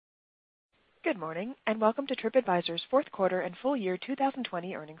Good morning, and welcome to TripAdvisor's fourth quarter and full year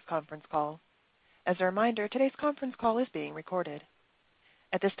 2020 earnings conference call. As a reminder, today's conference call is being recorded.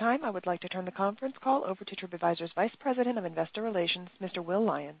 At this time, I would like to turn the conference call over to TripAdvisor's Vice President of Investor Relations, Mr. Will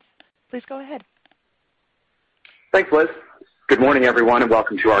Lyons. Please go ahead. Thanks, Liz. Good morning, everyone, and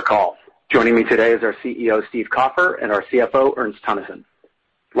welcome to our call. Joining me today is our CEO, Steve Kaufer, and our CFO, Ernst Teunissen.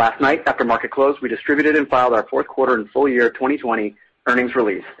 Last night, after market close, we distributed and filed our fourth quarter and full year 2020 earnings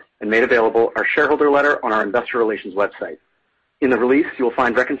release and made available our shareholder letter on our investor relations website. In the release, you will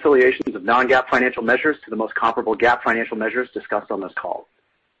find reconciliations of non-GAAP financial measures to the most comparable GAAP financial measures discussed on this call.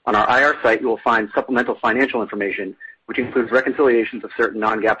 On our IR site, you will find supplemental financial information, which includes reconciliations of certain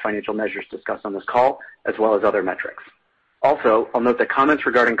non-GAAP financial measures discussed on this call, as well as other metrics. Also, I'll note that comments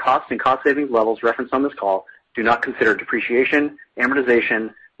regarding costs and cost savings levels referenced on this call do not consider depreciation,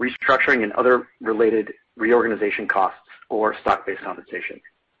 amortization, restructuring, and other related reorganization costs or stock-based compensation.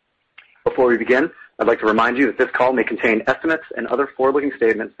 Before we begin, I'd like to remind you that this call may contain estimates and other forward-looking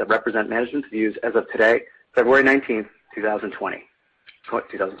statements that represent management's views as of today, February 19th,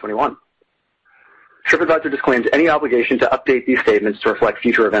 2021. TripAdvisor disclaims any obligation to update these statements to reflect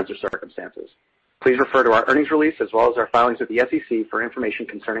future events or circumstances. Please refer to our earnings release as well as our filings with the SEC for information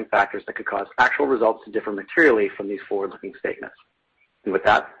concerning factors that could cause actual results to differ materially from these forward-looking statements. And with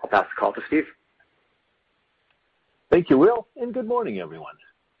that, I'll pass the call to Steve. Thank you, Will, and good morning, everyone.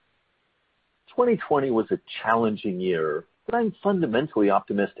 2020 was a challenging year, but I'm fundamentally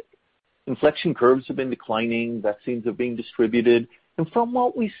optimistic. Inflection curves have been declining, vaccines are being distributed, and from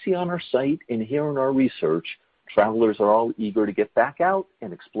what we see on our site and hear in our research, travelers are all eager to get back out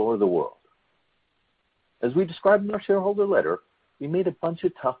and explore the world. As we described in our shareholder letter, we made a bunch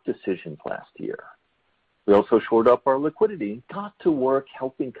of tough decisions last year. We also shored up our liquidity and got to work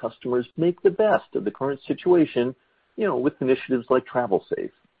helping customers make the best of the current situation, with initiatives like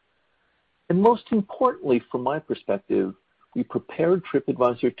TravelSafe. And most importantly, from my perspective, we prepared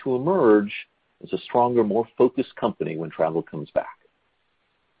TripAdvisor to emerge as a stronger, more focused company when travel comes back.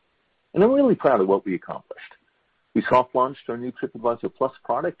 And I'm really proud of what we accomplished. We soft launched our new TripAdvisor Plus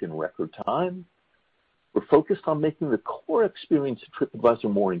product in record time. We're focused on making the core experience of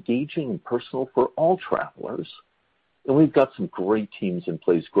TripAdvisor more engaging and personal for all travelers. And we've got some great teams in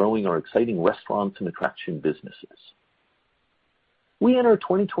place growing our exciting restaurants and attraction businesses. We enter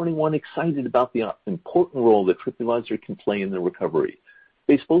 2021 excited about the important role that TripAdvisor can play in the recovery,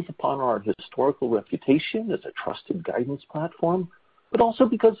 based both upon our historical reputation as a trusted guidance platform, but also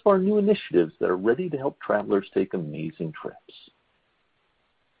because of our new initiatives that are ready to help travelers take amazing trips.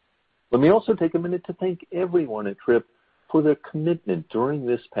 Let me also take a minute to thank everyone at Trip for their commitment during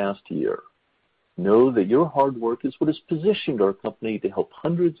this past year. Know that your hard work is what has positioned our company to help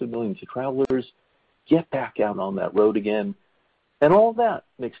hundreds of millions of travelers get back out on that road again. And all that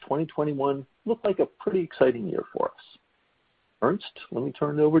makes 2021 look like a pretty exciting year for us. Ernst, let me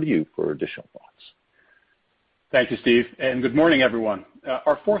turn it over to you for additional thoughts. Thank you, Steve, and good morning, everyone.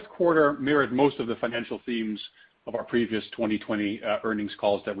 Our fourth quarter mirrored most of the financial themes of our previous 2020 earnings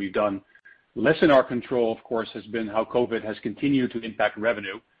calls that we've done. Less in our control, of course, has been how COVID has continued to impact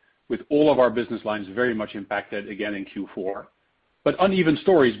revenue, with all of our business lines very much impacted again in Q4, but uneven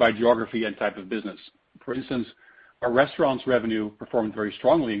stories by geography and type of business. For instance, our restaurants revenue performed very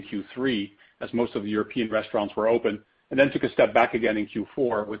strongly in Q3 as most of the European restaurants were open, and then took a step back again in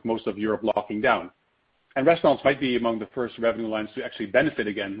Q4 with most of Europe locking down. And restaurants might be among the first revenue lines to actually benefit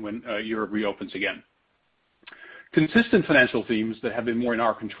again when Europe reopens again. Consistent financial themes that have been more in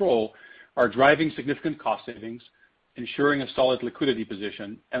our control are driving significant cost savings, ensuring a solid liquidity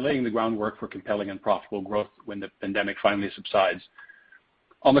position, and laying the groundwork for compelling and profitable growth when the pandemic finally subsides.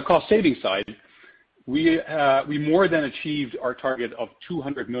 On the cost saving side, we more than achieved our target of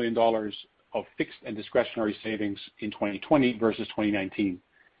 $200 million of fixed and discretionary savings in 2020 versus 2019.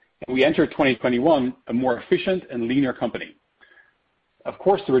 And we entered 2021 a more efficient and leaner company. Of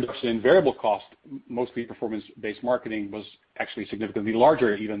course, the reduction in variable cost, mostly performance-based marketing, was actually significantly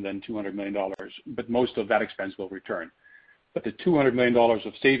larger even than $200 million, but most of that expense will return. But the $200 million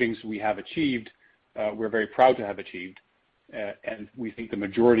of savings we have achieved, we're very proud to have achieved, and we think the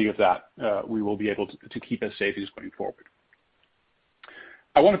majority of that we will be able to keep as savings going forward.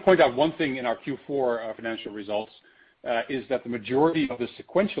 I want to point out one thing in our Q4 financial results is that the majority of the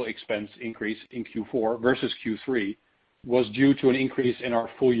sequential expense increase in Q4 versus Q3 was due to an increase in our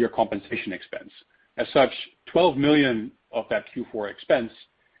full year compensation expense. As such, $12 million of that Q4 expense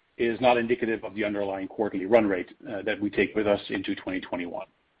is not indicative of the underlying quarterly run rate that we take with us into 2021.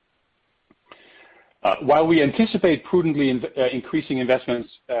 While we anticipate prudently increasing investments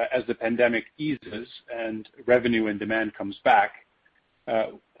as the pandemic eases and revenue and demand comes back,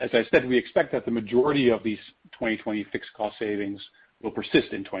 As I said, we expect that the majority of these 2020 fixed cost savings will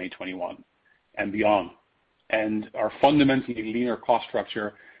persist in 2021 and beyond. And our fundamentally leaner cost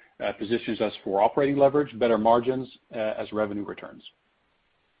structure positions us for operating leverage, better margins as revenue returns.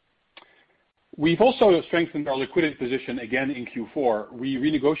 We've also strengthened our liquidity position again in Q4. We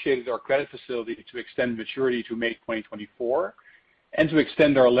renegotiated our credit facility to extend maturity to May 2024 and to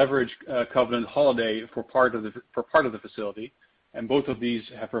extend our leverage covenant holiday for part of the facility. And both of these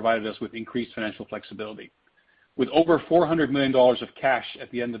have provided us with increased financial flexibility. With over $400 million of cash at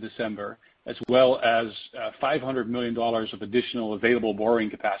the end of December, as well as $500 million of additional available borrowing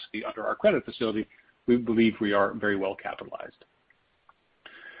capacity under our credit facility, we believe we are very well capitalized.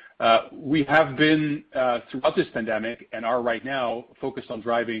 We have been, throughout this pandemic, and are right now, focused on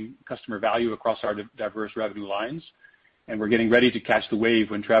driving customer value across our diverse revenue lines, and we're getting ready to catch the wave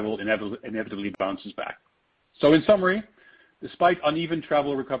when travel inevitably bounces back. So in summary, despite uneven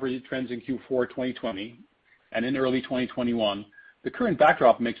travel recovery trends in Q4 2020 and in early 2021, the current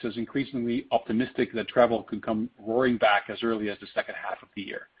backdrop makes us increasingly optimistic that travel could come roaring back as early as the second half of the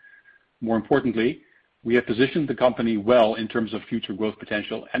year. More importantly, we have positioned the company well in terms of future growth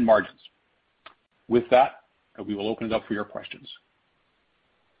potential and margins. With that, we will open it up for your questions.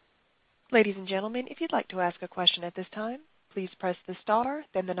 Ladies and gentlemen, if you'd like to ask a question at this time, please press the star,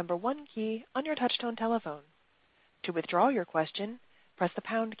 then the number 1 key on your touch-tone telephone. To withdraw your question, press the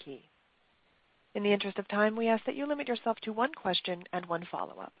pound key. In the interest of time, we ask that you limit yourself to one question and one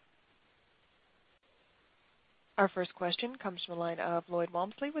follow-up. Our first question comes from the line of Lloyd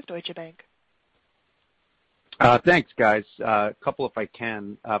Walmsley with Deutsche Bank. Thanks, guys. A couple if I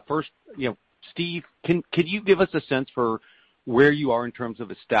can. First, Steve, can you give us a sense for where you are in terms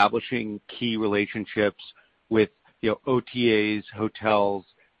of establishing key relationships with OTAs, hotels,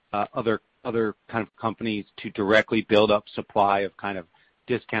 other kind of companies to directly build up supply of kind of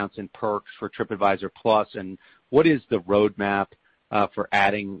discounts and perks for TripAdvisor Plus, and what is the roadmap for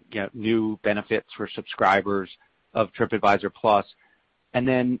adding new benefits for subscribers of TripAdvisor Plus? And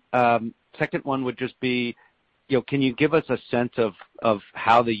then second one would just be, can you give us a sense of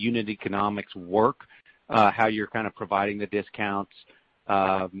how the unit economics work, how you're kind of providing the discounts,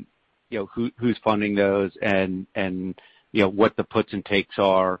 who's funding those, and what the puts and takes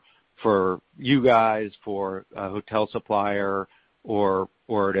are for you guys, for a hotel supplier, or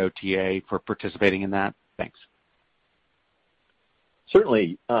an OTA for participating in that? Thanks.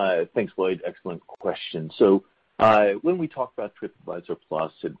 Certainly. Thanks, Lloyd. Excellent question. So when we talk about TripAdvisor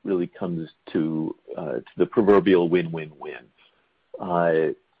Plus, it really comes to the proverbial win-win-win.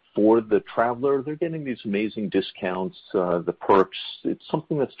 For the traveler, they're getting these amazing discounts, the perks. It's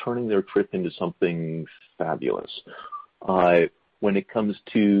something that's turning their trip into something fabulous. When it comes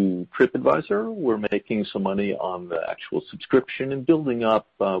to TripAdvisor, we're making some money on the actual subscription and building up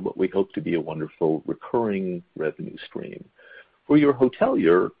what we hope to be a wonderful recurring revenue stream. For your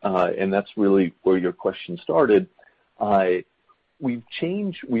hotelier, and that's really where your question started, we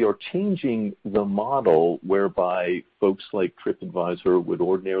are changing the model whereby folks like TripAdvisor would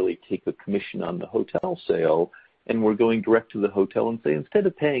ordinarily take a commission on the hotel sale, and we're going direct to the hotel and say, instead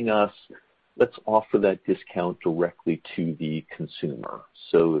of paying us, let's offer that discount directly to the consumer.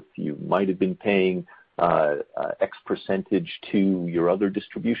 So if you might have been paying X percentage to your other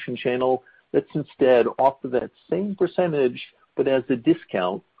distribution channel, let's instead offer that same percentage, but as a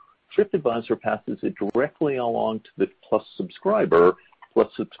discount. TripAdvisor passes it directly along to the Plus subscriber. Plus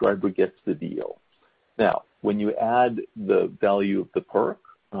subscriber gets the deal. Now, when you add the value of the perk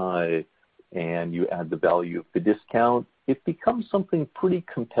and you add the value of the discount, it becomes something pretty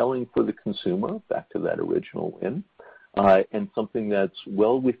compelling for the consumer, back to that original win, and something that's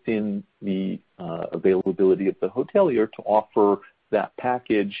well within the availability of the hotelier to offer that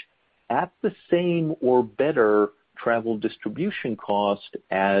package at the same or better travel distribution cost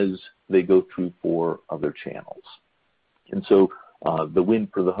as they go through for other channels. And so the win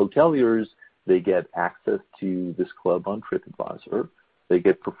for the hoteliers, they get access to this club on TripAdvisor. They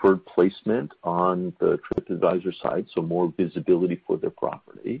get preferred placement on the TripAdvisor site, so more visibility for their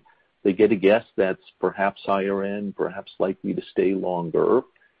property. They get a guest that's perhaps higher end, perhaps likely to stay longer,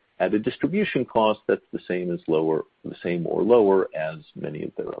 at a distribution cost that's the same or lower as many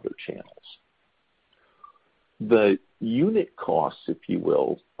of their other channels. The unit costs, if you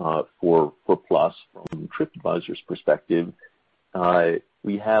will, for Plus, from TripAdvisor's perspective,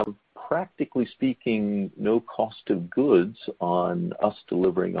 we have, practically speaking, no cost of goods on us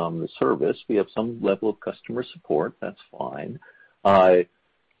delivering on the service. We have some level of customer support, that's fine,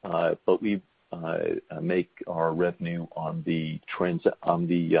 but we make our revenue on the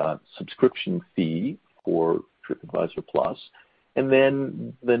subscription fee for TripAdvisor Plus, And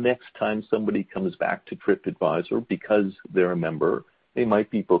then the next time somebody comes back to TripAdvisor, because they're a member, they might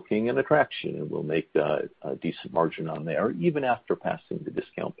be booking an attraction, and we'll make a decent margin on there, even after passing the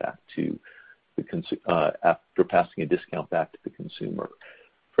discount back to the consumer.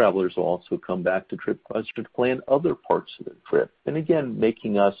 Travelers will also come back to TripAdvisor to plan other parts of their trip, and again,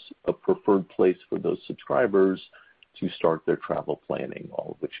 making us a preferred place for those subscribers to start their travel planning,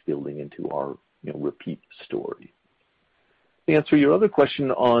 all of which building into our repeat story. To answer your other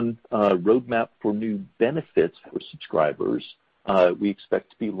question on roadmap for new benefits for subscribers, we expect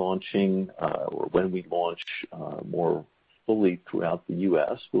to be launching, or when we launch more fully throughout the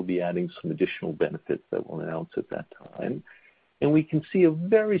U.S., we'll be adding some additional benefits that we'll announce at that time. And we can see a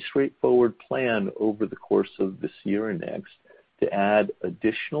very straightforward plan over the course of this year and next to add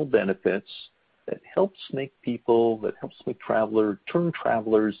additional benefits that helps make turn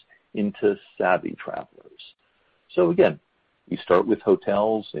travelers into savvy travelers. So again, we start with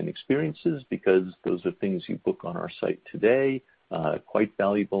hotels and experiences because those are things you book on our site today, quite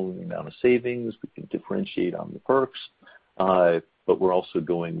valuable in the amount of savings. We can differentiate on the perks, but we're also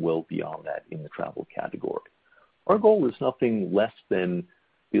going well beyond that in the travel category. Our goal is nothing less than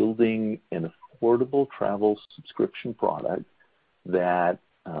building an affordable travel subscription product that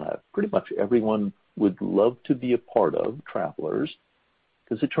pretty much everyone would love to be a part of, travelers,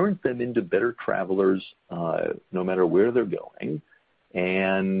 because it turns them into better travelers no matter where they're going.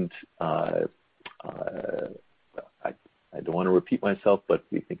 And I don't want to repeat myself, but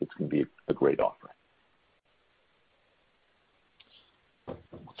we think it's going to be a great offering.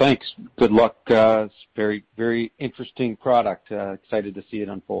 Thanks. Good luck. It's very, very interesting product. Excited to see it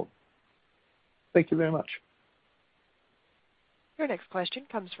unfold. Thank you very much. Your next question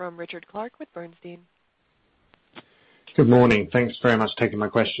comes from Richard Clark with Bernstein. Good morning. Thanks very much for taking my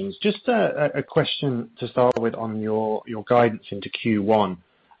questions. Just a question to start with on your guidance into Q1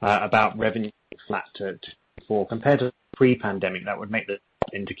 about revenue flat to Q4. Compared to pre-pandemic, that would make the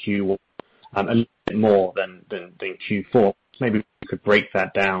into Q1 a little bit more than Q4. Maybe we could break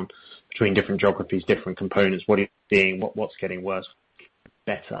that down between different geographies, different components. What are you seeing? What's getting worse,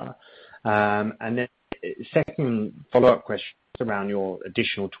 better? And then second follow-up question around your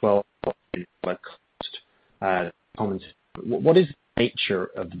additional $12 million cost comments. What is the nature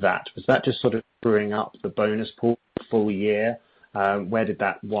of that? Was that just sort of screwing up the bonus pool full year? Where did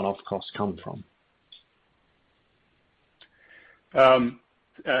that one-off cost come from?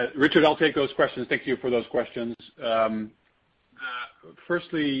 Richard, I'll take those questions. Thank you for those questions.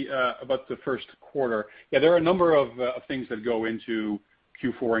 Firstly, about the first quarter. Yeah, there are a number of things that go into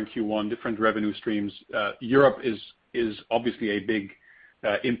Q4 and Q1, different revenue streams. Europe is obviously a big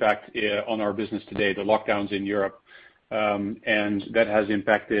impact on our business today, the lockdowns in Europe. And that has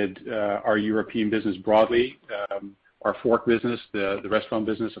impacted our European business broadly. Our Fork business, the restaurant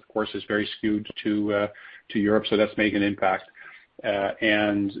business, of course, is very skewed to Europe, so that's making an impact.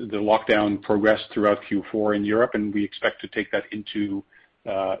 And the lockdown progressed throughout Q4 in Europe, and we expect to take that into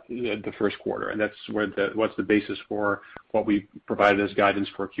the first quarter. And that's what's the basis for what we provided as guidance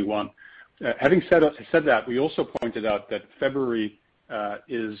for Q1. Having said that, we also pointed out that February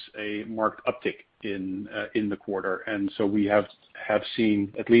is a marked uptick in the quarter, and so we have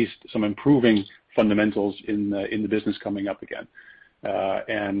seen at least some improving fundamentals in the business coming up again,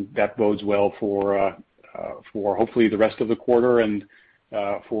 and that bodes well for hopefully the rest of the quarter and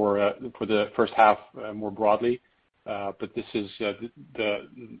for the first half more broadly. But this is the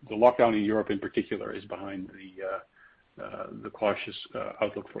lockdown in Europe in particular is behind the cautious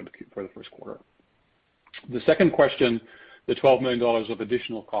outlook for the first quarter. The second question, the $12 million of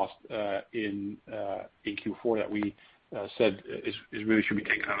additional cost in Q4 that we said is really should be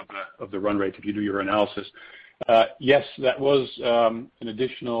taken out of the run rate if you do your analysis. Yes, that was an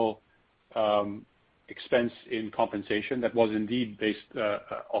additional expense in compensation that was indeed based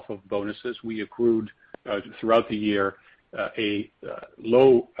off of bonuses. We accrued throughout the year a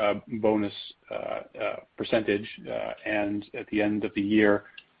low bonus percentage, and at the end of the year,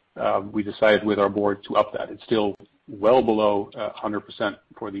 we decided with our board to up that. It's still well below 100%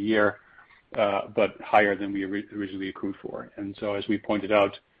 for the year, but higher than we originally accrued for. And so as we pointed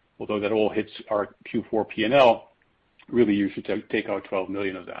out, although that all hits our Q4 P&L, really you should take out $12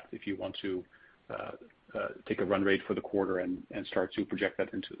 million of that if you want to take a run rate for the quarter and start to project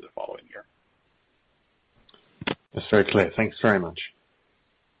that into the following year. That's very clear. Thanks very much.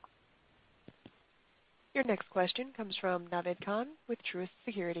 Your next question comes from Naved Khan with Truist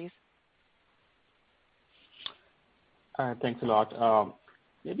Securities. Thanks a lot.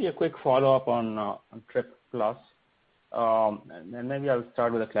 Maybe a quick follow-up on Trip Plus, and maybe I'll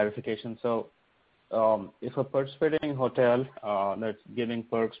start with a clarification. So if a participating hotel that's giving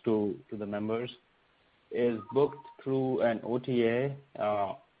perks to the members is booked through an OTA,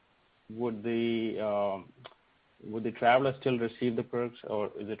 would the traveler still receive the perks,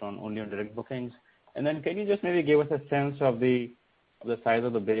 or is it only on direct bookings? And then can you just maybe give us a sense of the size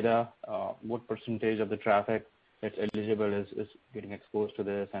of the beta? What percentage of the traffic that's eligible is getting exposed to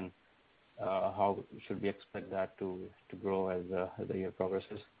this, and how should we expect that to grow as the year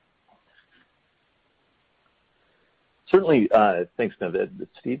progresses? Certainly. Thanks, Naved.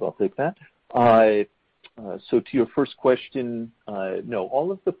 Steve, I'll take that. So to your first question, no,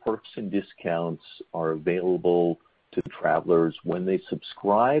 all of the perks and discounts are available to travelers when they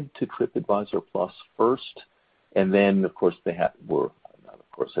subscribe to TripAdvisor Plus first, and then, of course, they have, well, not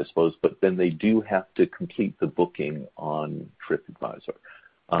of course, I suppose, but then they do have to complete the booking on TripAdvisor.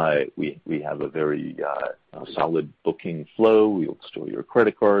 We have a very solid booking flow. We'll store your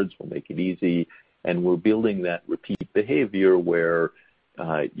credit cards. We'll make it easy. And we're building that repeat behavior where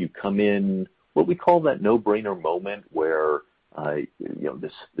you come in, what we call that no-brainer moment where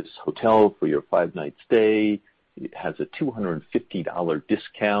this hotel for your 5-night stay, it has a $250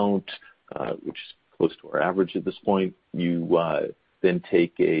 discount, which is close to our average at this point. You then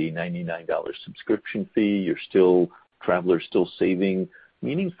take a $99 subscription fee. Travelers still saving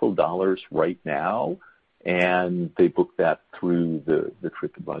meaningful dollars right now, and they book that through the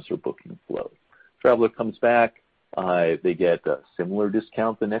TripAdvisor booking flow. Traveler comes back, they get a similar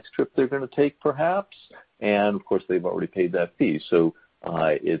discount the next trip they're going to take perhaps, and of course they've already paid that fee. So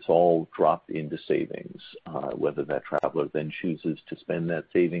it's all dropped into savings, whether that traveler then chooses to spend that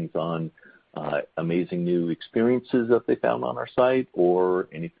savings on amazing new experiences that they found on our site or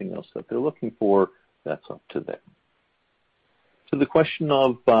anything else that they're looking for, that's up to them. To the question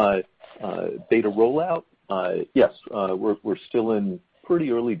of beta rollout, yes, we're still in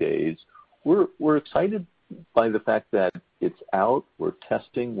pretty early days. We're excited by the fact that it's out. We're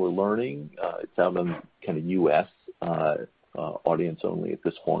testing. We're learning. It's out on kind of U.S. Audience only at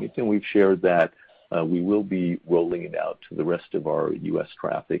this point, and we've shared that we will be rolling it out to the rest of our U.S.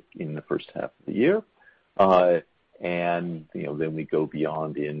 traffic in the first half of the year, and then we go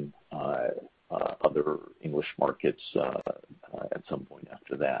beyond in other English markets at some point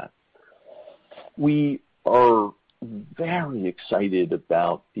after that. We are very excited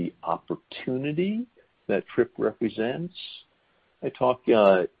about the opportunity that Trip represents. I talk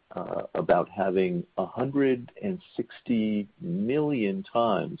about having 160 million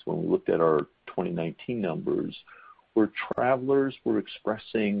times when we looked at our 2019 numbers where travelers were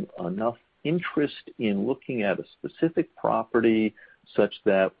expressing enough interest in looking at a specific property such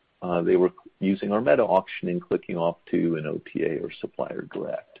that they were using our meta auction and clicking off to an OTA or supplier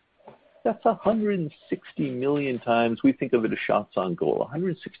direct. That's 160 million times. We think of it as shots on goal.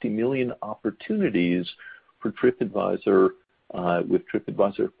 160 million opportunities for TripAdvisor with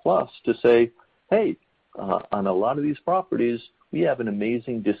TripAdvisor Plus to say, hey, on a lot of these properties, we have an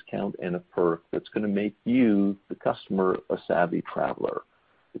amazing discount and a perk that's going to make you, the customer, a savvy traveler.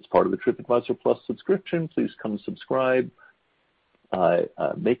 It's part of the TripAdvisor Plus subscription. Please come subscribe.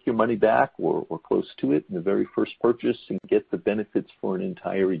 Make your money back or close to it in the very first purchase and get the benefits for an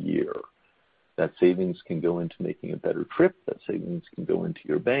entire year. That savings can go into making a better trip. That savings can go into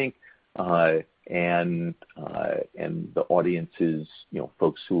your bank. And the audience is,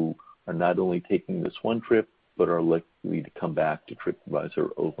 folks who are not only taking this one trip, but are likely to come back to TripAdvisor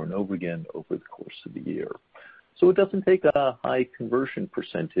over and over again over the course of the year. So it doesn't take a high conversion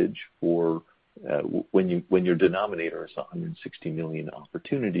percentage for when your denominator is 160 million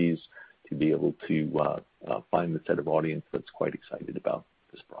opportunities to be able to find the set of audience that's quite excited about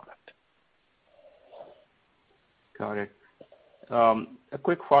this product. Got it. A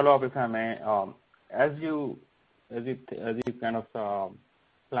quick follow-up, if I may. As you kind of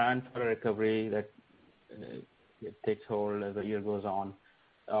plan for a recovery that it takes hold as the year goes on,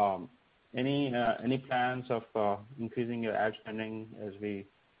 any plans of increasing your ad spending as we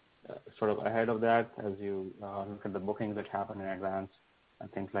sort of ahead of that, as you look at the bookings that happen in advance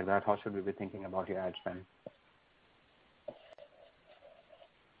and things like that? How should we be thinking about your ad spend?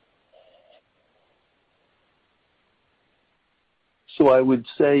 So I would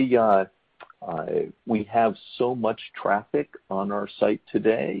say we have so much traffic on our site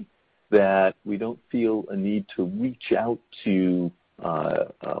today that we don't feel a need to reach out to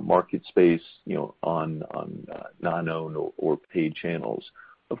market space, on non-owned or paid channels.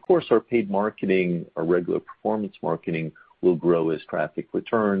 Of course, our paid marketing, our regular performance marketing, will grow as traffic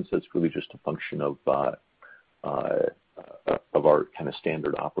returns. That's really just a function of our kind of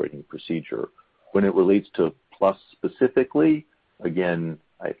standard operating procedure. When it relates to Plus specifically, again,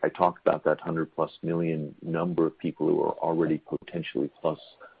 I talked about that 100-plus million number of people who are already potentially plus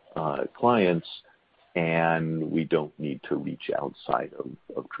clients, and we don't need to reach outside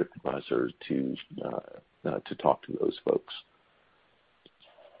of TripAdvisor to talk to those folks.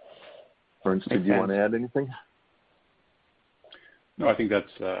 Ernst, did you want to add anything? No, I think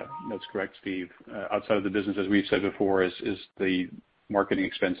that's correct, Steve. Outside of the business, as we've said before, is the marketing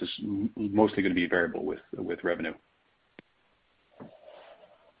expenses mostly going to be variable with revenue.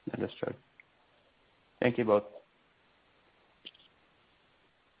 Understood. Thank you both.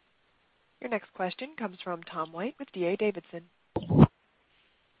 Your next question comes from Tom White with D.A. Davidson.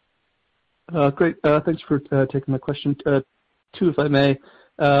 Great. Thanks for taking my question. Two, if I may.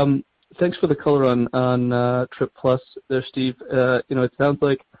 Thanks for the color on Trip Plus there, Steve. It sounds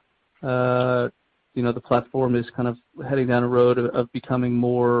like the platform is kind of heading down a road of becoming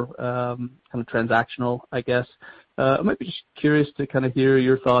more kind of transactional, I guess. I might be just curious to kind of hear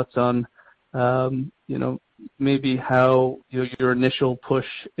your thoughts on maybe how your initial push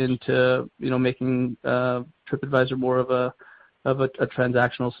into making TripAdvisor more of a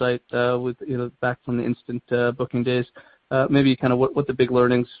transactional site with back from the instant booking days. Maybe kind of what the big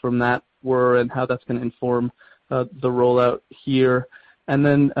learnings from that were and how that's going to inform the rollout here. And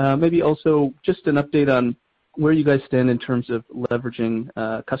then maybe also just an update on where you guys stand in terms of leveraging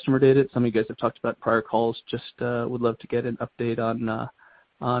customer data. Some of you guys have talked about prior calls. Just would love to get an update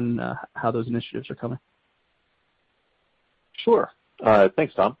on how those initiatives are coming. Sure.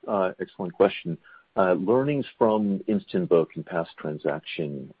 Thanks, Tom. Excellent question. Learnings from Instant Book and past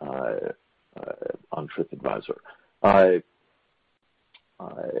transaction on TripAdvisor. I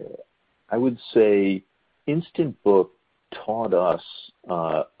would say Instant Book taught us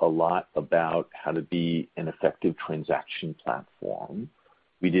a lot about how to be an effective transaction platform.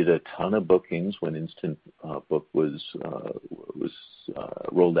 We did a ton of bookings when Instant Book was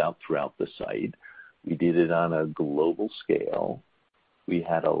rolled out throughout the site. We did it on a global scale. We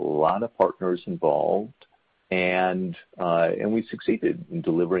had a lot of partners involved, and we succeeded in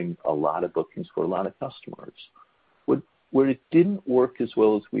delivering a lot of bookings for a lot of customers. Where it didn't work as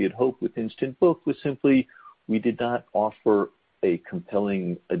well as we had hoped with Instant Book was simply we did not offer a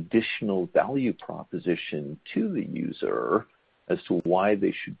compelling additional value proposition to the user as to why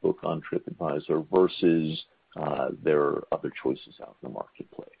they should book on TripAdvisor versus their other choices out in the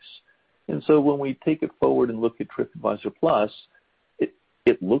marketplace. And so when we take it forward and look at TripAdvisor Plus,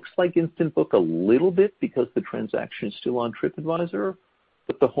 it looks like Instant Book a little bit because the transaction is still on TripAdvisor,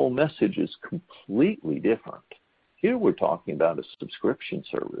 but the whole message is completely different. Here we're talking about a subscription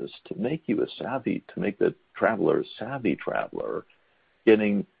service to make the traveler a savvy traveler,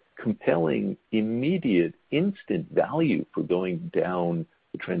 getting compelling, immediate, instant value for going down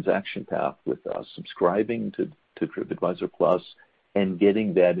the transaction path with us, subscribing to TripAdvisor Plus, and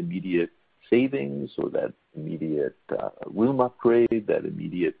getting that immediate savings or that immediate room upgrade, that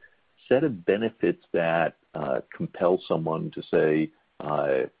immediate set of benefits that compel someone to say,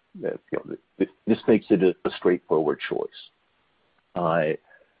 this makes it a straightforward choice.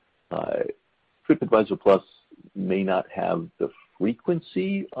 TripAdvisor Plus may not have the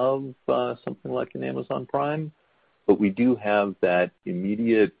frequency of something like an Amazon Prime, but we do have that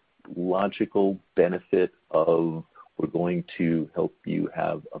immediate logical benefit of we're going to help you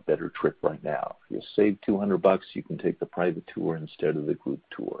have a better trip right now. If you save $200, you can take the private tour instead of the group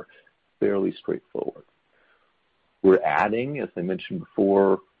tour. Fairly straightforward. We're adding, as I mentioned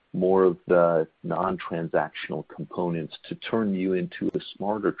before, more of the non-transactional components to turn you into a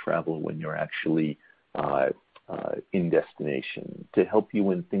smarter traveler when you're actually in destination, to help you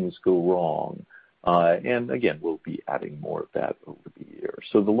when things go wrong. And again, we'll be adding more of that over the years.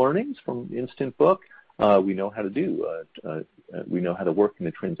 So the learnings from Instant Book, we know how to do. We know how to work in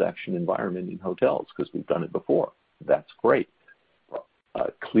a transaction environment in hotels because we've done it before. That's great.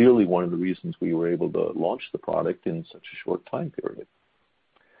 Clearly one of the reasons we were able to launch the product in such a short time period.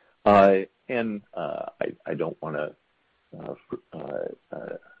 And I don't want to.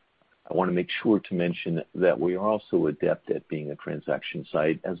 I want to make sure to mention that we are also adept at being a transaction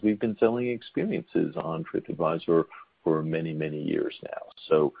site, as we've been selling experiences on TripAdvisor for many, many years now.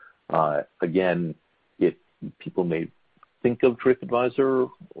 So again, people may think of TripAdvisor,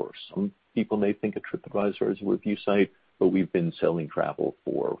 or some people may think of TripAdvisor as a review site, but we've been selling travel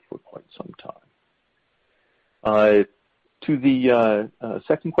for quite some time. To the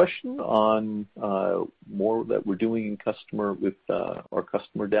second question on more that we're doing with our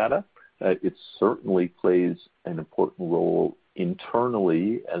customer data, it certainly plays an important role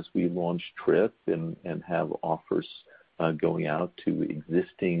internally as we launch Trip and have offers going out to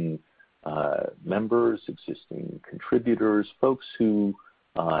existing members, existing contributors, folks who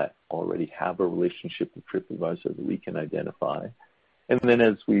already have a relationship with TripAdvisor that we can identify. And then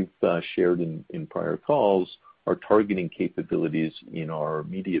as we've shared in prior calls, our targeting capabilities in our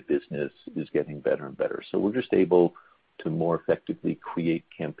media business is getting better and better. So we're just able to more effectively create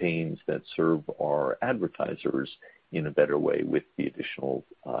campaigns that serve our advertisers in a better way with the additional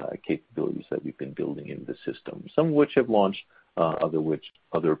capabilities that we've been building into the system, some of which have launched,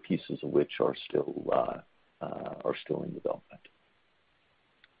 other pieces of which are still in development.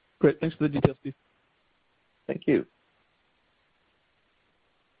 Great. Thanks for the details, Steve. Thank you.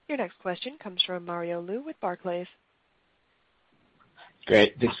 Your next question comes from Mario Lu with Barclays.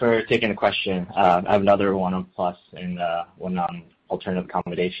 Great. Thanks for taking the question. I have another one on Plus and one on alternative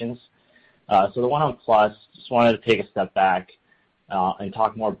accommodations. So the one on Plus, just wanted to take a step back and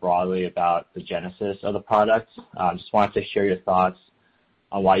talk more broadly about the genesis of the product. Just wanted to share your thoughts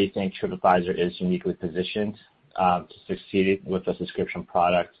on why you think TripAdvisor is uniquely positioned to succeed with a subscription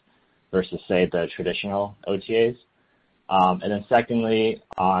product versus, say, the traditional OTAs. And then secondly,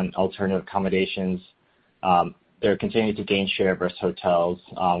 on alternative accommodations, they're continuing to gain share versus hotels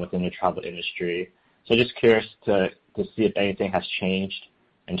within the travel industry. So just curious to see if anything has changed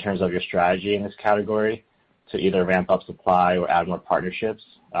in terms of your strategy in this category to either ramp up supply or add more partnerships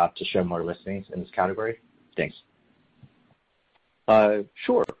to show more listings in this category. Thanks.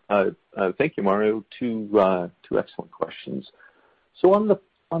 Sure. Thank you, Mario. Two excellent questions. So on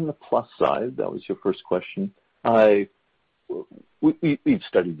the Plus side, that was your first question. We've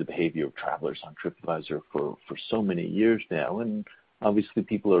studied the behavior of travelers on TripAdvisor for so many years now, and obviously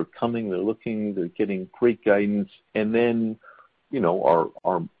people are coming, they're looking, they're getting great guidance, and then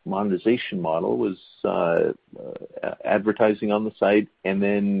our monetization model was advertising on the site, and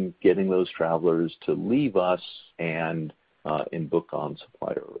then getting those travelers to leave us and book on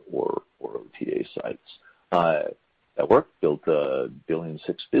supplier or OTA sites. That worked, built a $1.6 billion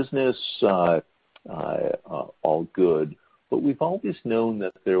business, all good. But we've always known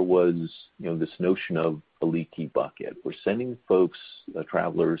that there was, this notion of a leaky bucket. We're sending folks,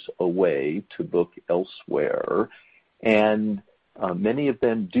 travelers, away to book elsewhere, and many of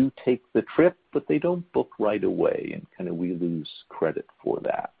them do take the trip, but they don't book right away, and we lose credit for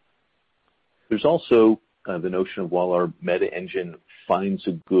that. There's also the notion of while our meta engine finds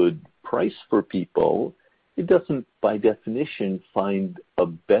a good price for people, it doesn't, by definition, find a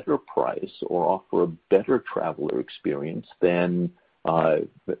better price or offer a better traveler experience than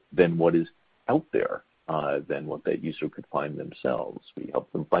what is out there, than what that user could find themselves. We help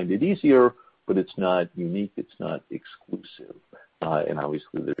them find it easier, but it's not unique, it's not exclusive. And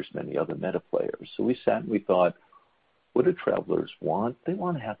obviously there's many other meta players. So we sat and we thought, what do travelers want? They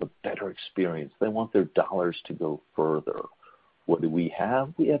want to have a better experience. They want their dollars to go further. What do we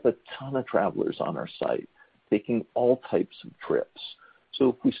have? We have a ton of travelers on our site taking all types of trips. So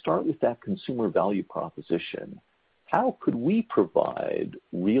if we start with that consumer value proposition, how could we provide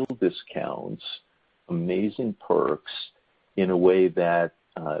real discounts, amazing perks in a way that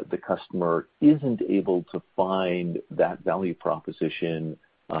the customer isn't able to find that value proposition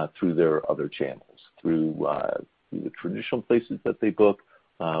through their other channels, through the traditional places that they book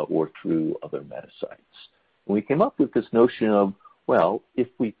or through other meta sites? And we came up with this notion of, well, if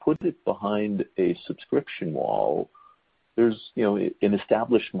we put it behind a subscription wall, there's an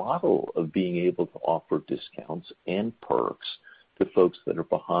established model of being able to offer discounts and perks to folks that are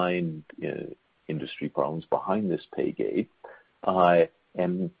behind industry problems, behind this pay gate,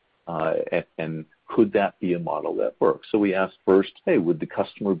 and could that be a model that works? So we asked first, hey, would the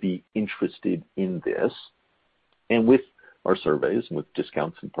customer be interested in this? And with our surveys and with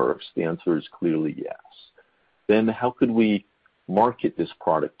discounts and perks, the answer is clearly yes. Then how could we market this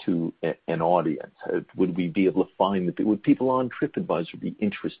product to an audience? Would we be able to find would people on TripAdvisor be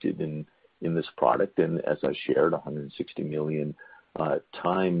interested in this product? And as I shared, 160 million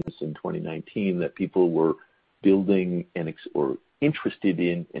times in 2019 that people were building or interested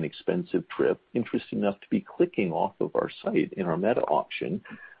in an expensive trip, interested enough to be clicking off of our site in our meta auction.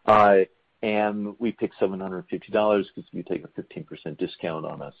 And we picked $750 because if you take a 15% discount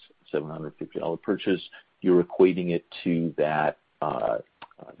on a $750 purchase, you're equating it to that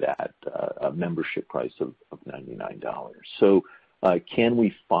membership price of $99. So can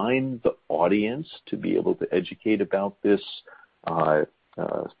we find the audience to be able to educate about this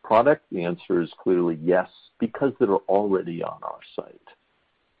product? The answer is clearly yes, because they're already on our site.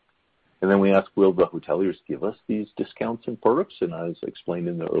 And then we ask, will the hoteliers give us these discounts and perks? And as I explained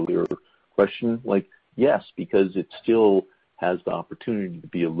in the earlier question, yes, because it still has the opportunity to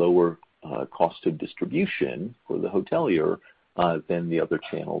be a lower cost of distribution for the hotelier than the other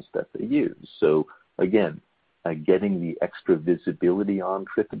channels that they use. So again, getting the extra visibility on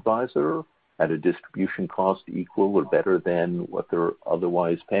TripAdvisor at a distribution cost equal or better than what they're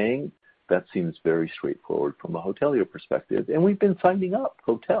otherwise paying, that seems very straightforward from a hotelier perspective. And we've been signing up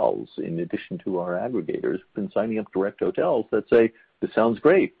hotels in addition to our aggregators. We've been signing up direct hotels that say, this sounds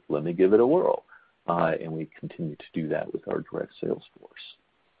great, let me give it a whirl. And we continue to do that with our direct sales force.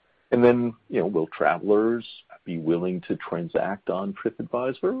 And then, will travelers be willing to transact on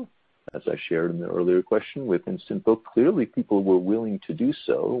TripAdvisor? As I shared in the earlier question with Instant Book, clearly people were willing to do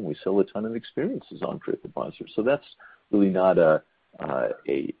so, and we sell a ton of experiences on TripAdvisor. So that's really not a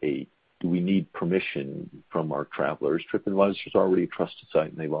do we need permission from our travelers. TripAdvisor is already a trusted site,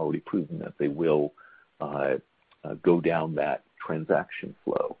 and they've already proven that they will go down that transaction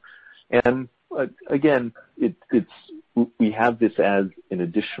flow. And again, we have this as an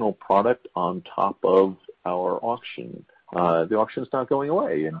additional product on top of our auction. The auction's not going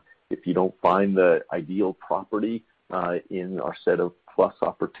away, and if you don't find the ideal property in our set of plus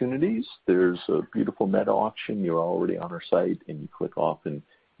opportunities, there's a beautiful meta auction. You're already on our site, and you click off and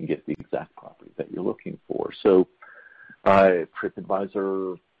you get the exact property that you're looking for. So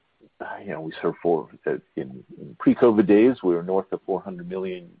TripAdvisor, we serve in pre-COVID days, we were north of 400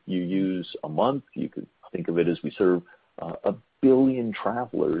 million UUs a month. You could think of it as we serve 1 billion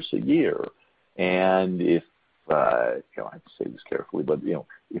travelers a year. And if I have to say this carefully, but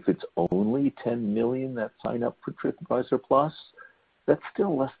if it's only 10 million that sign up for TripAdvisor Plus, that's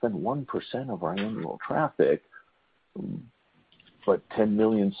still less than 1% of our annual traffic. But 10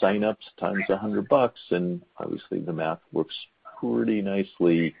 million signups times $100, and obviously the math works pretty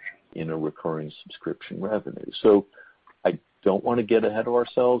nicely in a recurring subscription revenue. So I don't want to get ahead of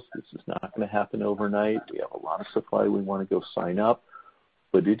ourselves. This is not going to happen overnight. We have a lot of supply we want to go sign up.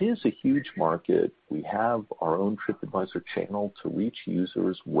 But it is a huge market. We have our own TripAdvisor channel to reach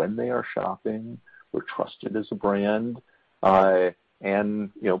users when they are shopping. We're trusted as a brand.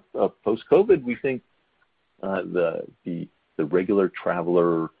 And post-COVID, we think the regular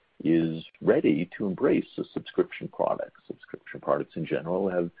traveler is ready to embrace a subscription product. Subscription products in general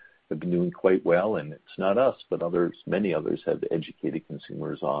have been doing quite well, and it's not us, but many others have educated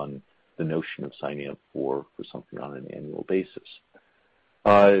consumers on the notion of signing up for something on an annual basis.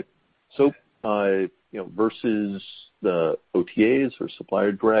 Versus the OTAs or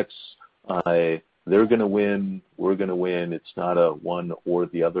supplier directs, they're going to win, we're going to win. It's not a one or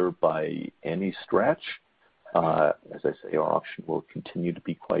the other by any stretch. As I say, our auction will continue to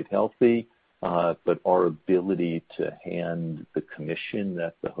be quite healthy, but our ability to hand the commission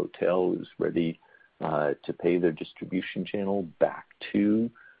that the hotel is ready to pay their distribution channel back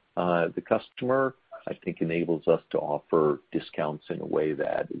to the customer, I think enables us to offer discounts in a way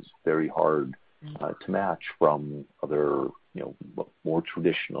that is very hard to match from other, more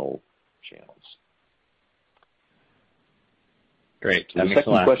traditional channels. Great. That makes a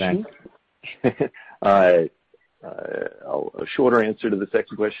lot of sense. A shorter answer to the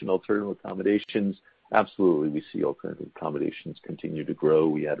second question, alternative accommodations. Absolutely, we see alternative accommodations continue to grow.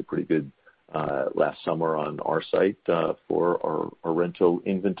 We had a pretty good last summer on our site for our rental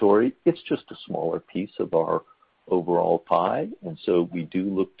inventory. It's just a smaller piece of our overall pie, and so we do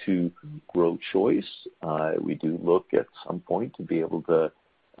look to grow choice. We do look at some point to be able to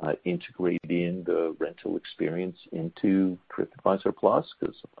integrate in the rental experience into TripAdvisor Plus,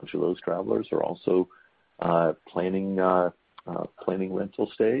 because a bunch of those travelers are also planning rental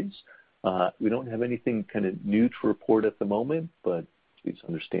stays. We don't have anything kind of new to report at the moment, but please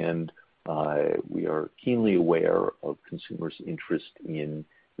understand we are keenly aware of consumers' interest in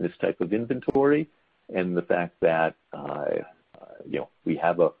this type of inventory, and the fact that we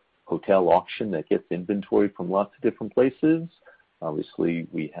have a hotel auction that gets inventory from lots of different places. Obviously,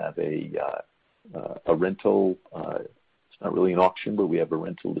 we have a rental. It's not really an auction, but we have a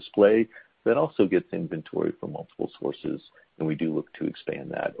rental display that also gets inventory from multiple sources, and we do look to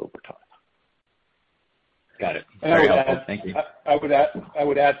expand that over time. Got it. Very helpful. Thank you. I would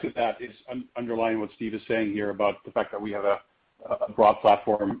add to that is underlying what Steve is saying here about the fact that we have a broad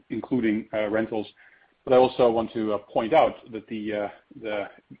platform, including rentals. But I also want to point out that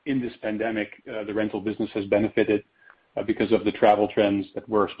in this pandemic, the rental business has benefited because of the travel trends that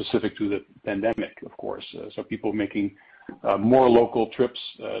were specific to the pandemic, of course. So people making more local trips,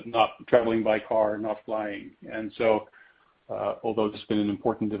 not traveling by car, not flying. And so although this has been an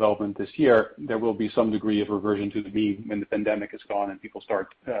important development this year, there will be some degree of reversion to the mean when the pandemic is gone and people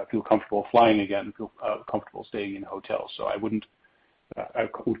feel comfortable flying again, feel comfortable staying in hotels. So I would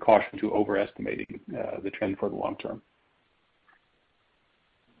caution to overestimating the trend for the long term.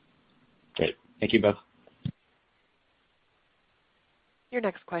 Great. Thank you both. Your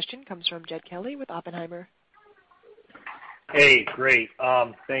next question comes from Jed Kelly with Oppenheimer. Hey, great.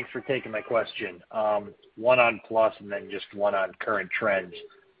 Thanks for taking my question. One on Plus and then just one on current trends.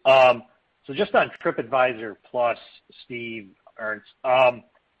 So just on TripAdvisor Plus, Steve, Ernst,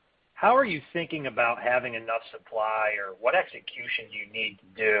 how are you thinking about having enough supply, or what execution do you need to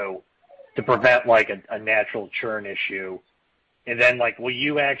do to prevent like a natural churn issue? And then like, will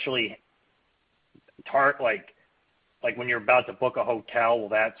you actually like when you're about to book a hotel, well,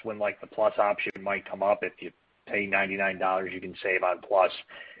 that's when like the Plus option might come up. If you pay $99, you can save on Plus.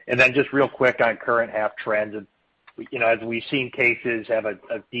 And then just real quick on current half trends, as we've seen cases have a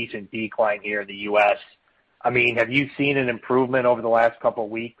decent decline here in the U.S. I mean, have you seen an improvement over the last couple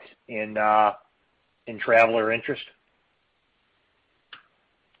of weeks in traveler interest?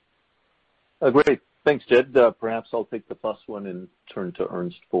 Great. Thanks, Jed. Perhaps I'll take the Plus one and turn to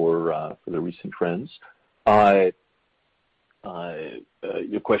Ernst for the recent trends.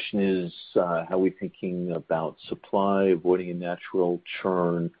 Your question is, how are we thinking about supply, avoiding a natural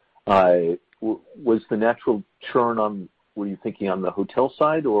churn? Was the natural churn were you thinking on the hotel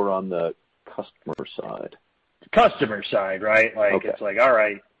side or on the customer side? Customer side, right? Like, okay. It's like, all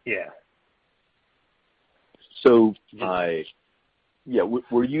right, yeah. So,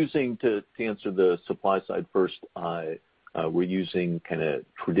 we're using, to answer the supply side first, we're using kind of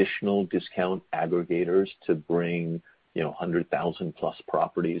traditional discount aggregators to bring 100,000 plus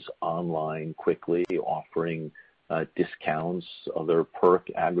properties online quickly, offering discounts, other perk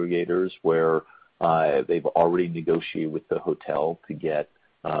aggregators where they've already negotiated with the hotel to get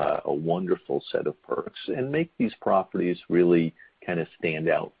a wonderful set of perks and make these properties really kind of stand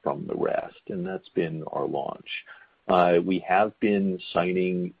out from the rest. And that's been our launch. We have been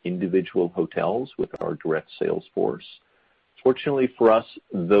signing individual hotels with our direct sales force. Fortunately for us,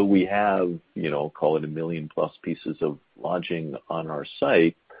 though we have, call it 1 million plus pieces of lodging on our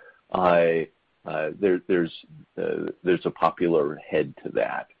site, there's a popular head to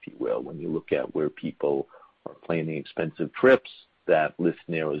that, if you will. When you look at where people are planning expensive trips, that list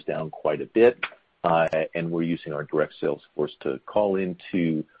narrows down quite a bit, and we're using our direct sales force to call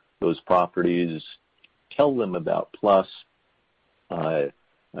into those properties, tell them about Plus,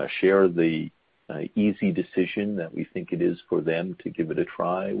 share the easy decision that we think it is for them to give it a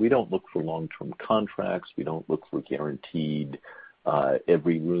try. We don't look for long-term contracts. We don't look for guaranteed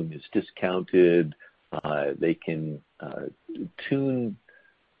every room is discounted. They can tune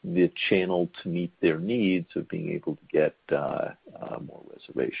the channel to meet their needs of being able to get more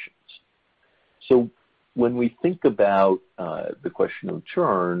reservations. So when we think about the question of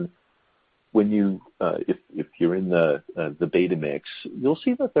churn, when if you're in the beta mix, you'll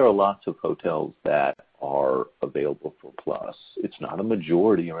see that there are lots of hotels that are available for Plus. It's not a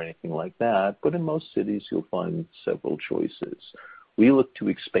majority or anything like that, but in most cities you'll find several choices. We look to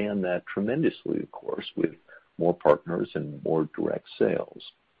expand that tremendously, of course, with more partners and more direct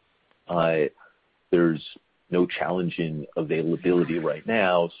sales. There's no challenge in availability right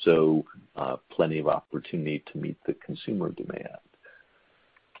now, so plenty of opportunity to meet the consumer demand.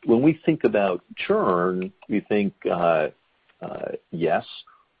 When we think about churn, we think, yes,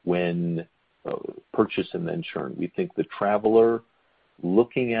 when purchase and then churn. We think the traveler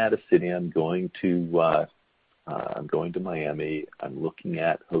looking at a city, I'm going to Miami, I'm looking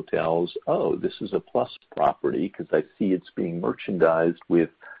at hotels, oh, this is a Plus property because I see it's being merchandised with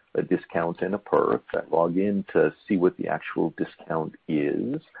a discount and a perk. I log in to see what the actual discount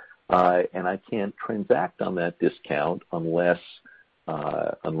is, and I can't transact on that discount unless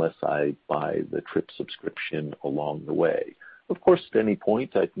I buy the trip subscription along the way. Of course, at any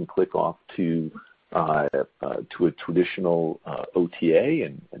point, I can click off to a traditional OTA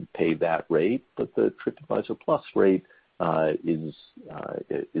and pay that rate, but the TripAdvisor Plus rate is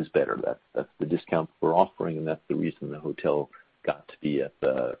better. That's the discount we're offering, and that's the reason the hotel got to be at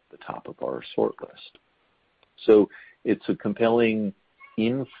the top of our sort list. So it's a compelling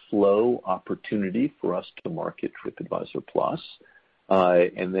inflow opportunity for us to market TripAdvisor Plus.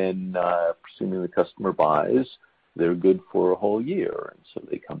 And then, presuming the customer buys, they're good for a whole year. And so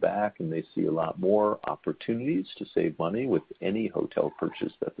they come back and they see a lot more opportunities to save money with any hotel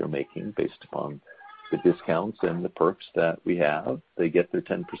purchase that they're making based upon the discounts and the perks that we have. They get their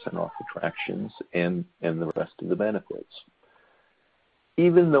 10% off attractions and the rest of the benefits.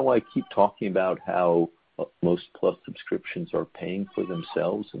 Even though I keep talking about how most Plus subscriptions are paying for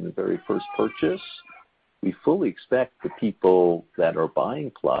themselves in the very first purchase, we fully expect the people that are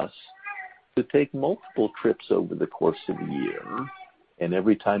buying Plus to take multiple trips over the course of a year. And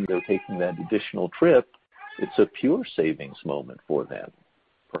every time they're taking that additional trip, it's a pure savings moment for them.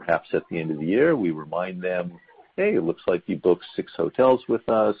 Perhaps at the end of the year, we remind them, hey, it looks like you booked 6 hotels with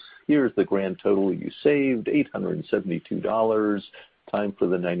us. Here's the grand total you saved, $872. Time for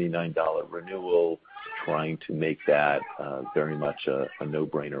the $99 renewal. Trying to make that very much a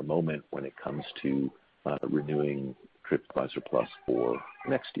no-brainer moment when it comes to renewing TripAdvisor Plus for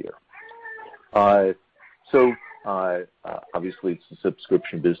next year. Obviously, it's a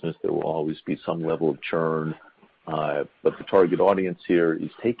subscription business. There will always be some level of churn, but the target audience here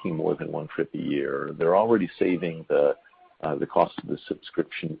is taking more than one trip a year. They're already saving the cost of the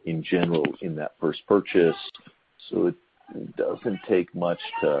subscription in general in that first purchase, so it doesn't take much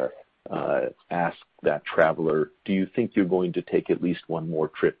to ask that traveler, do you think you're going to take at least one more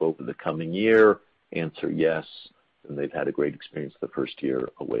trip over the coming year? Answer yes, and they've had a great experience the first year.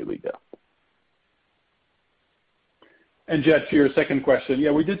 Away we go. And Jed, to your second question,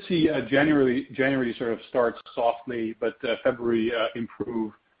 yeah, we did see January sort of start softly, but February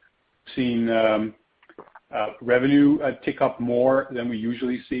improved. Seen revenue tick up more than we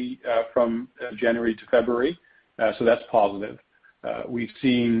usually see from January to February, so that's positive. We've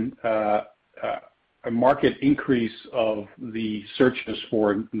seen a market increase of the searches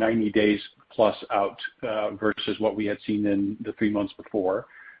for 90 days plus out versus what we had seen in the 3 months before.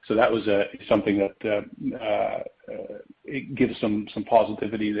 So that was something that it gives some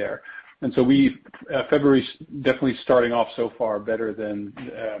positivity there. And so February's definitely starting off so far better than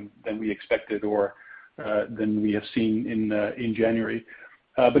we expected or than we have seen in January.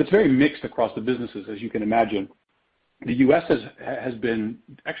 But it's very mixed across the businesses, as you can imagine. The U.S. has been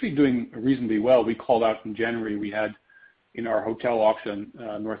actually doing reasonably well. We called out in January we had in our hotel auction,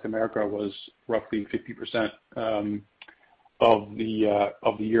 North America was roughly 50% of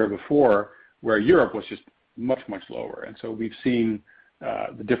the year before, where Europe was just much lower. And so we've seen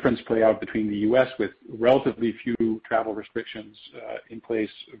the difference play out between the U.S. with relatively few travel restrictions in place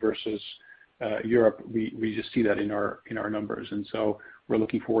versus Europe. We just see that in our numbers, and so we're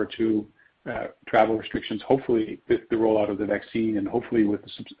looking forward to travel restrictions, hopefully with the rollout of the vaccine and hopefully with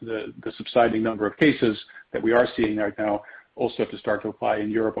the subsiding number of cases that we are seeing right now, also to start to apply in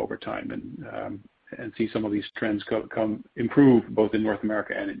Europe over time and see some of these trends come improve both in North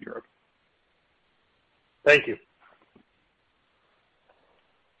America and in Europe. Thank you.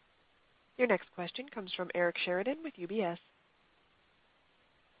 Your next question comes from Eric Sheridan with UBS.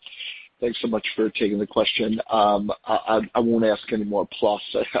 Thanks so much for taking the question. I won't ask any more plus.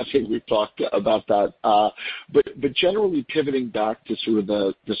 I think we've talked about that. But generally pivoting back to sort of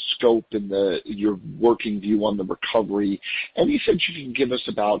the scope and your working view on the recovery, any sense you can give us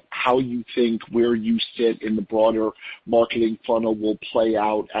about how you think where you sit in the broader marketing funnel will play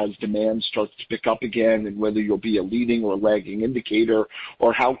out as demand starts to pick up again, and whether you'll be a leading or lagging indicator,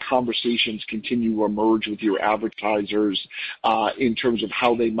 or how conversations continue to emerge with your advertisers in terms of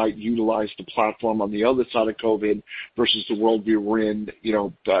how they might utilize the platform on the other side of COVID versus the world we were in,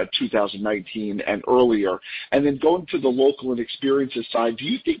 2019 and earlier. And then going to the local and experiences side, do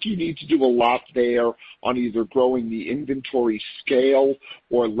you think you need to do a lot there on either growing the inventory scale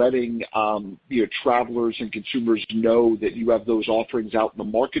or letting travelers and consumers know that you have those offerings out in the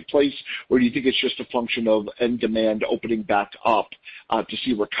marketplace, or do you think it's just a function of end demand opening back up to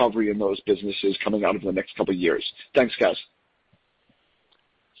see recovery in those businesses coming out of the next couple of years? Thanks, guys.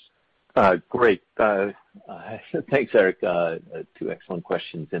 Great. Thanks, Eric. 2 excellent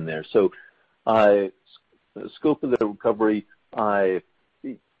questions in there. So, the scope of the recovery,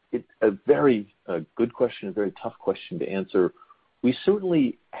 it's a very good question, a very tough question to answer. We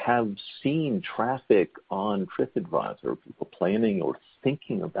certainly have seen traffic on TripAdvisor, people planning or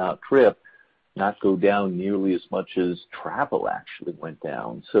thinking about trip, not go down nearly as much as travel actually went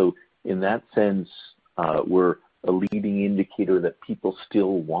down. So in that sense, we're a leading indicator that people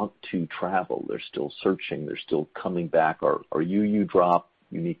still want to travel. They're still searching. They're still coming back. Our UU drop,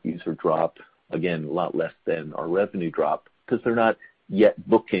 unique user drop, again, a lot less than our revenue drop because they're not yet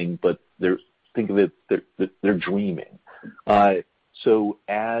booking, but think of it, they're dreaming. So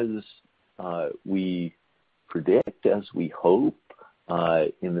as we predict, as we hope,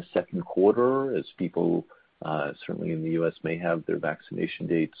 in the second quarter, as people certainly in the U.S. may have their vaccination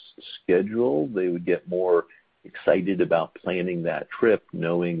dates scheduled, they would get more excited about planning that trip,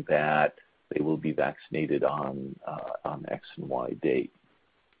 knowing that they will be vaccinated on X and Y date.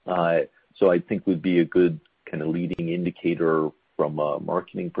 So I think would be a good kind of leading indicator from a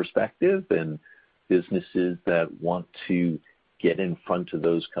marketing perspective, and businesses that want to get in front of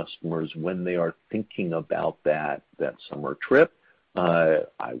those customers when they are thinking about that summer trip, I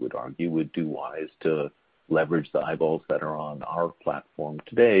would argue would do wise to leverage the eyeballs that are on our platform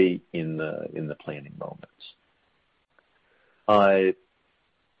today in the planning moments.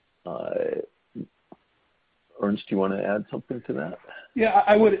 Ernst, do you want to add something to that? Yeah,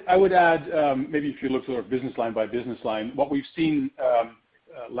 I would add, maybe if you look sort of business line by business line, what we've seen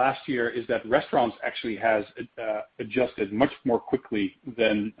last year is that restaurants actually has adjusted much more quickly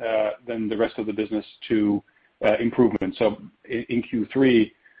than the rest of the business to improvement. So in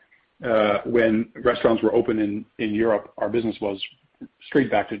Q3, when restaurants were open in Europe, our business was straight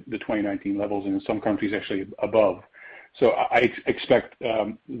back to the 2019 levels, and in some countries actually above. So I expect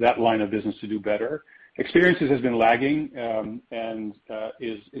that line of business to do better. Experiences has been lagging and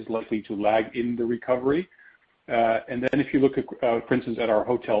is likely to lag in the recovery. And then if you look at, for instance, at our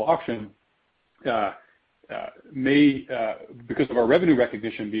hotel auction, because of our revenue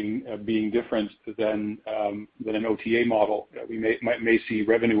recognition being different than an OTA model, we may see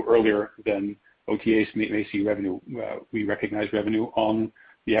revenue earlier than OTAs may see revenue. We recognize revenue on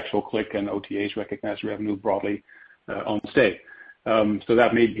the actual click, and OTAs recognize revenue broadly on stay. So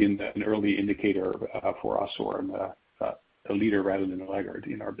that may be an early indicator for us, or a leader rather than a laggard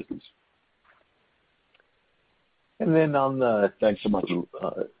in our business. And then on the thanks so much.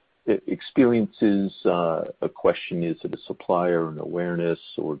 Experiences, a question, is it a supplier, an awareness,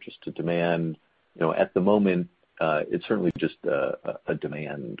 or just a demand? At the moment, it's certainly just a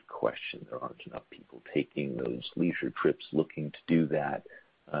demand question. There aren't enough people taking those leisure trips looking to do that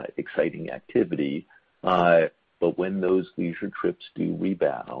exciting activity. But when those leisure trips do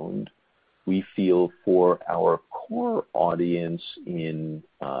rebound, we feel for our core audience in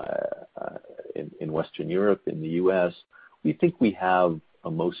Western Europe, in the U.S., we think we have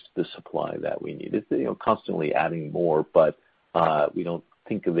most of the supply that we need. It's constantly adding more, but we don't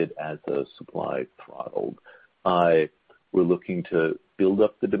think of it as a supply throttled. We're looking to build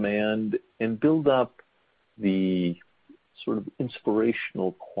up the demand and build up the sort of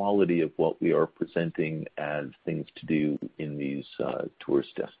inspirational quality of what we are presenting as things to do in these tourist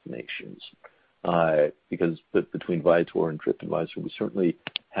destinations. Because between Viator and TripAdvisor, we certainly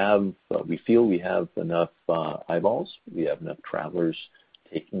have, we feel we have enough eyeballs. We have enough travelers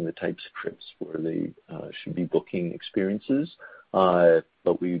taking the types of trips where they should be booking experiences,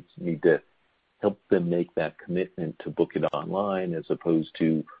 but we need to help them make that commitment to book it online as opposed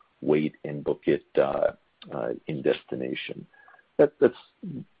to wait and book it in destination. It's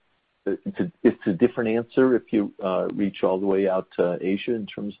a different answer if you reach all the way out to Asia in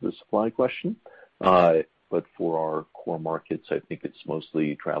terms of the supply question. But for our core markets, I think it's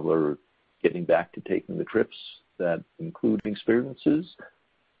mostly traveler getting back to taking the trips that include experiences,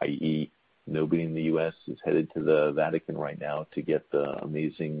 i.e. nobody in the U.S. is headed to the Vatican right now to get the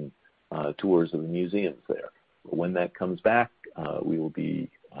amazing tours of the museums there. But when that comes back, we will be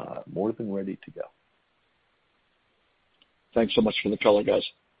more than ready to go. Thanks so much for the color, guys.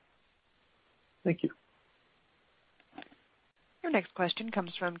 Thank you. Your next question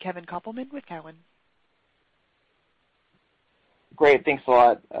comes from Kevin Koppelman with Cowen. Great, thanks a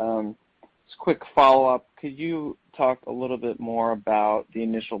lot. Just a quick follow-up. Could you talk a little bit more about the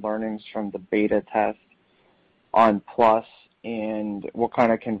initial learnings from the beta test on Plus and what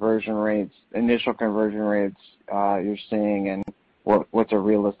kind of initial conversion rates you're seeing, and what's a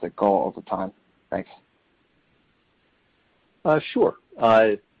realistic goal over time? Thanks. Sure.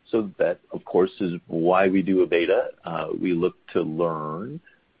 So that, of course, is why we do a beta. We look to learn,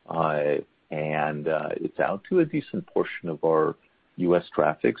 and it's out to a decent portion of our U.S.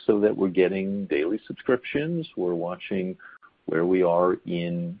 traffic so that we're getting daily subscriptions. We're watching where we are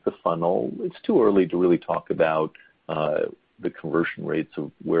in the funnel. It's too early to really talk about the conversion rates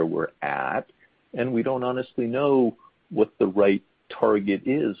of where we're at, and we don't honestly know what the right target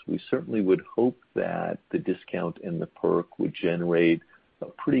is. We certainly would hope that the discount and the perk would generate a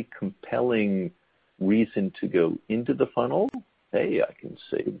pretty compelling reason to go into the funnel. Hey, I can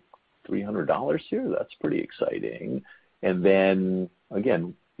save $300 here. That's pretty exciting. And then,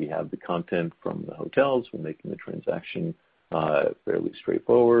 again, we have the content from the hotels. We're making the transaction fairly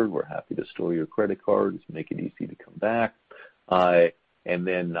straightforward. We're happy to store your credit cards, make it easy to come back, and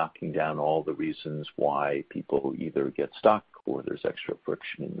then knocking down all the reasons why people either get stuck or there's extra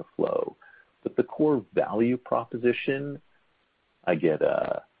friction in the flow. But the core value proposition, I get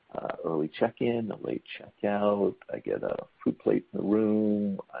a early check-in, a late checkout, I get a food plate in the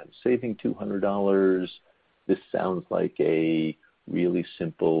room, I'm saving $200. This sounds like a really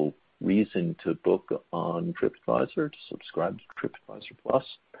simple reason to book on TripAdvisor, to subscribe to TripAdvisor Plus.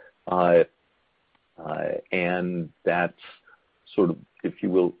 And that's sort of, if you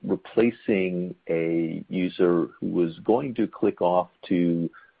will, replacing a user who was going to click off to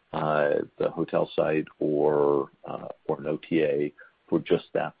the hotel site or an OTA for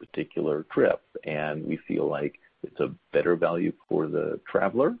just that particular trip. And we feel like it's a better value for the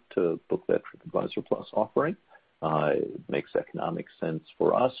traveler to book that TripAdvisor Plus offering. It makes economic sense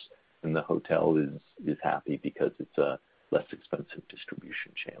for us, and the hotel is happy because it's a less expensive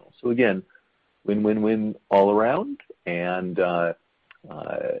distribution channel. So again, win-win-win all around, and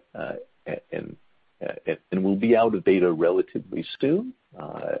we'll be out of beta relatively soon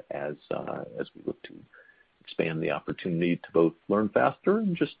as we look to expand the opportunity to both learn faster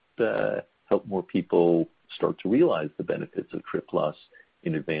and just help more people start to realize the benefits of Trip Plus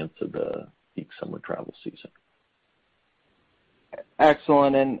in advance of the peak summer travel season.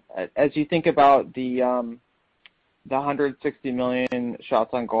 Excellent. And as you think about the 160 million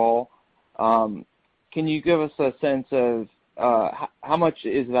shots on goal, can you give us a sense of how much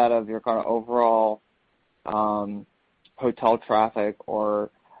is that of your kind of overall hotel traffic or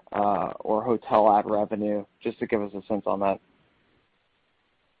hotel ad revenue, just to give us a sense on that?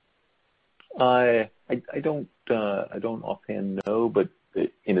 I don't offhand know, but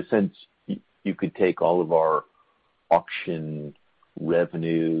in a sense, you could take all of our auction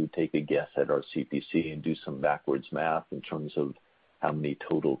revenue, take a guess at our CPC, and do some backwards math in terms of how many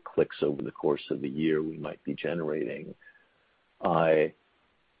total clicks over the course of the year we might be generating.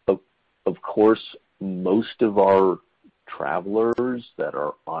 Of course, most of our travelers that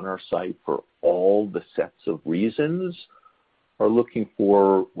are on our site for all the sets of reasons are looking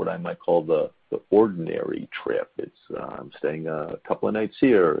for what I might call the ordinary trip. It's I'm staying a couple of nights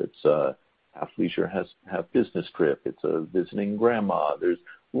here. It's a half leisure, half business trip. It's a visiting grandma. There's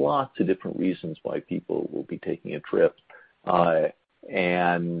lots of different reasons why people will be taking a trip.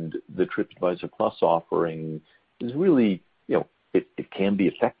 And the TripAdvisor Plus offering is really, it can be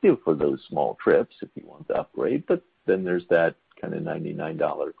effective for those small trips if you want to upgrade, but then there's that kind of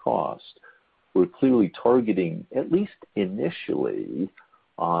 $99 cost. We're clearly targeting, at least initially,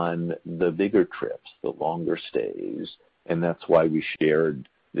 on the bigger trips, the longer stays, and that's why we shared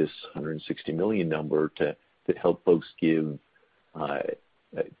this 160 million number to help folks give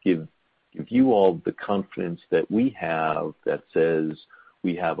you all the confidence that we have that says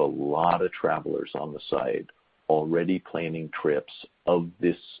we have a lot of travelers on the site already planning trips of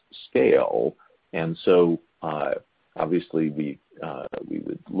this scale, and so obviously we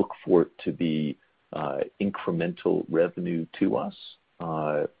would look for it to be incremental revenue to us,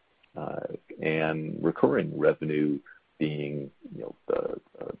 and recurring revenue being the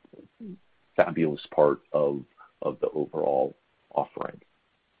fabulous part of the overall offering.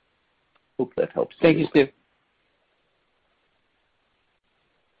 Hope that helps. Thank you, Steve.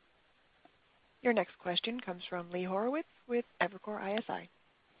 Your next question comes from Lee Horowitz with Evercore ISI.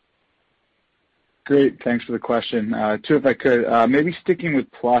 Great. Thanks for the question. Two, if I could, maybe sticking with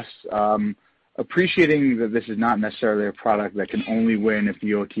Plus, appreciating that this is not necessarily a product that can only win if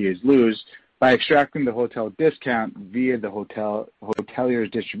the OTAs lose, by extracting the hotel discount via the hotelier's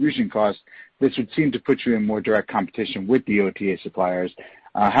distribution cost, this would seem to put you in more direct competition with the OTA suppliers.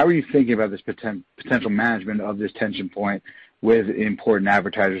 How are you thinking about this potential management of this tension point with important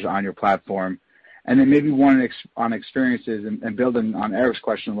advertisers on your platform? And then maybe one on experiences, and building on Eric's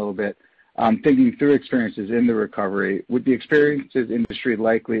question a little bit, thinking through experiences in the recovery, with the experiences industry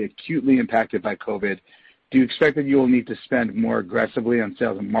likely acutely impacted by COVID, do you expect that you will need to spend more aggressively on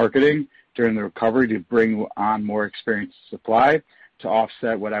sales and marketing during the recovery to bring on more experience supply to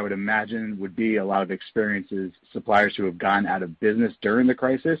offset what I would imagine would be a lot of experiences suppliers who have gone out of business during the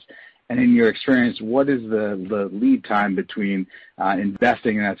crisis? And in your experience, what is the lead time between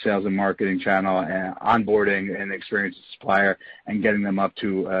investing in that sales and marketing channel and onboarding an experienced supplier and getting them up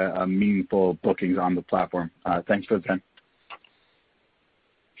to meaningful bookings on the platform? Thanks for the time.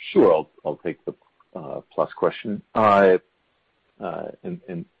 Sure, I'll take the Plus question. And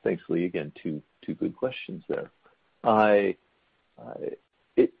thanks, Lee, again, two good questions there.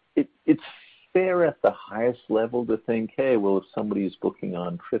 It's fair at the highest level to think, hey, well, if somebody's booking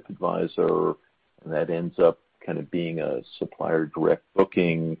on TripAdvisor and that ends up kind of being a supplier direct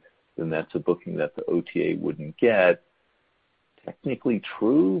booking, then that's a booking that the OTA wouldn't get. Technically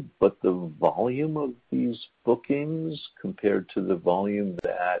true, but the volume of these bookings compared to the volume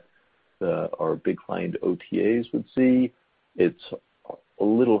that our big client OTAs would see, it's a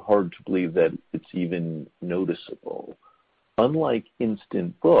little hard to believe that it's even noticeable. Unlike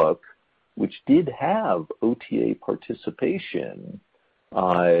Instant Book, which did have OTA participation,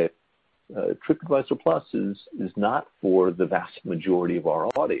 TripAdvisor Plus is not for the vast majority of our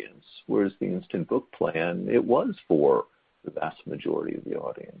audience, whereas the Instant Book plan, it was for the vast majority of the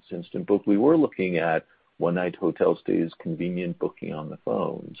audience. Instant Book, we were looking at one-night hotel stays, convenient booking on the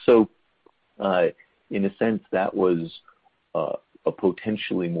phone. So in a sense, that was a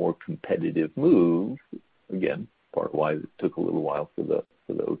potentially more competitive move again, part of why it took a little while for the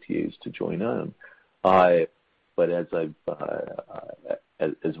OTAs to join in. But as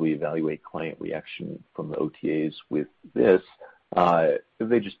we evaluate client reaction from the OTAs with this,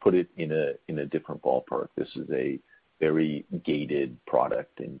 they just put it in a different ballpark. This is a very gated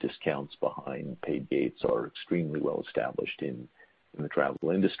product, and discounts behind paid gates are extremely well established in the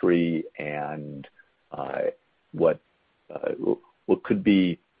travel industry. And what could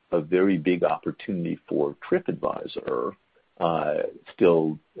be a very big opportunity for TripAdvisor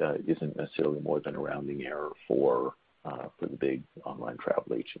still isn't necessarily more than a rounding error for the big online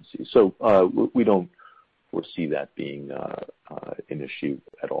travel agencies. So we don't foresee that being an issue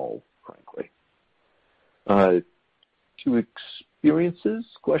at all, frankly. To experiences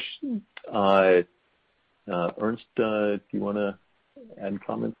question, Ernst, do you want to add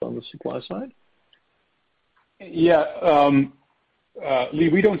comments on the supply side? Yeah, Lee,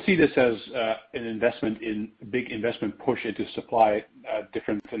 we don't see this as an big investment push into supply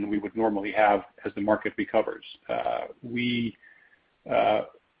different than we would normally have as the market recovers. We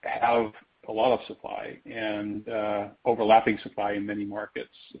have a lot of supply and overlapping supply in many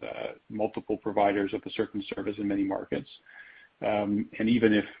markets, multiple providers of a certain service in many markets. And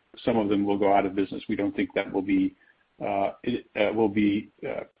even if some of them will go out of business, we don't think that will be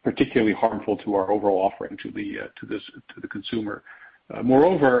particularly harmful to our overall offering to the consumer.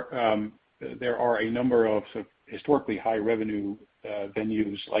 Moreover, there are a number of historically high revenue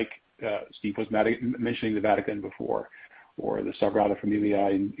venues, like Steve was mentioning the Vatican before, or the Sagrada Familia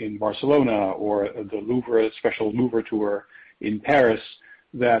in Barcelona, or the special Louvre tour in Paris,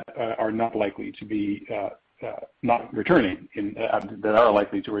 that are not likely to be not returning, that are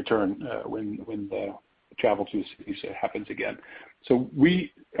likely to return when the travel to the cities happens again. So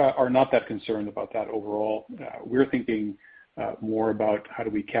we are not that concerned about that overall. We're thinking more about how do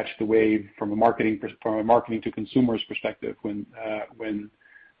we catch the wave from a marketing to consumers perspective when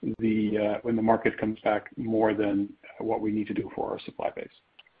the market comes back more than what we need to do for our supply base.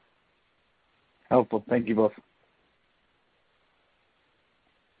 Helpful. Thank you both.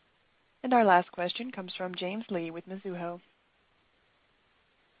 And our last question comes from James Lee with Mizuho.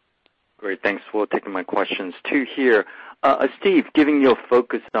 Great. Thanks for taking my questions. Two here. Steve, given your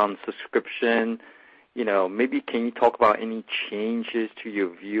focus on subscription, maybe can you talk about any changes to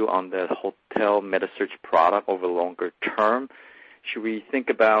your view on the hotel meta search product over the longer term? Should we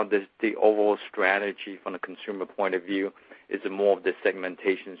think about the overall strategy from a consumer point of view? Is it more of the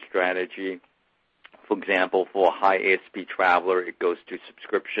segmentation strategy? For example, for a high ASP traveler, it goes to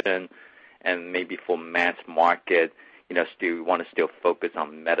subscription, and maybe for mass market, still want to still focus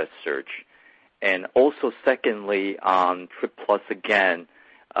on meta search. And also, secondly, on Trip Plus again,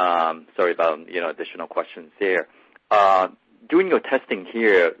 sorry about additional questions there. Doing your testing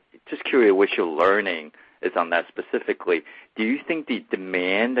here, just curious what you're learning is on that specifically. Do you think the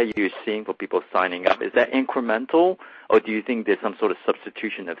demand that you're seeing for people signing up, is that incremental, or do you think there's some sort of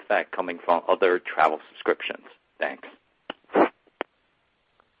substitution effect coming from other travel subscriptions? Thanks.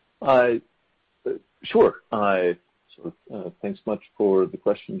 Sure. Thanks much for the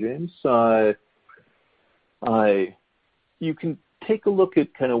question, James. You can take a look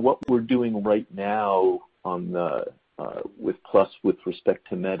at kind of what we're doing right now on with Plus with respect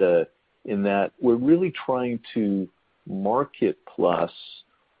to Meta, in that we're really trying to market Plus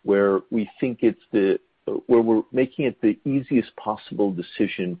where we think where we're making it the easiest possible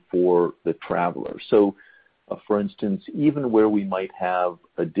decision for the traveler. So, for instance, even where we might have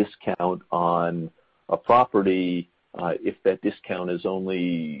a discount on a property, if that discount is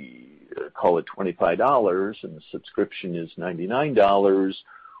only, call it $25 and the subscription is $99,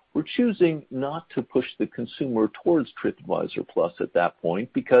 we're choosing not to push the consumer towards TripAdvisor Plus at that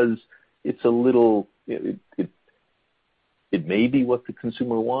point, because it's a little, it may be what the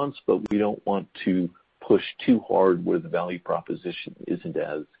consumer wants, but we don't want to push too hard where the value proposition isn't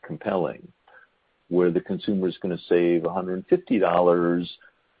as compelling. Where the consumer is going to save $150,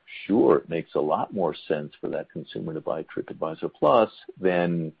 sure, it makes a lot more sense for that consumer to buy TripAdvisor Plus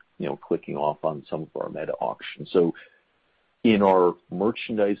than clicking off on some of our meta auctions. So in our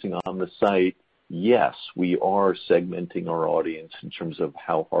merchandising on the site, yes, we are segmenting our audience in terms of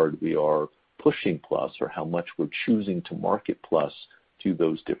how hard we are pushing Plus, or how much we're choosing to market Plus to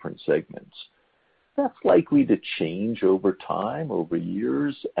those different segments. That's likely to change over time, over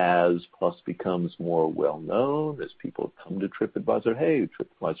years, as Plus becomes more well-known, as people come to TripAdvisor, hey,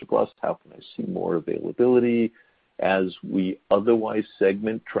 TripAdvisor Plus, how can I see more availability? As we otherwise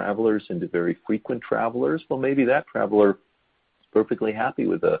segment travelers into very frequent travelers, well, maybe that traveler is perfectly happy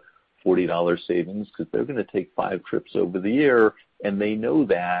with a $40 savings because they're going to take 5 trips over the year, and they know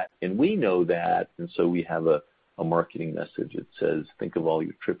that, and we know that, and so we have a marketing message that says, think of all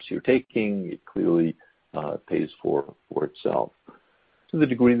your trips you're taking. It clearly pays for itself. To the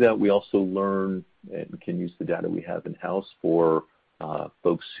degree that we also learn and can use the data we have in-house for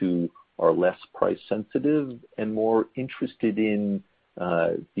folks who are less price sensitive and more interested in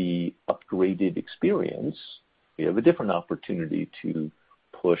the upgraded experience, we have a different opportunity to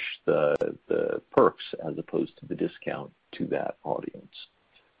push the perks as opposed to the discount to that audience.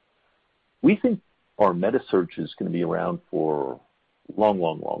 We think our meta search is going to be around for a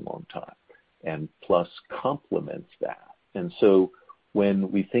long time, and Plus complements that. And so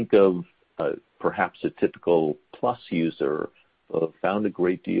when we think of perhaps a typical Plus user who found a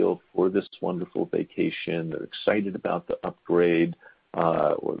great deal for this wonderful vacation, they're excited about the upgrade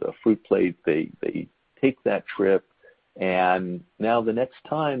or the fruit plate, they take that trip, and now the next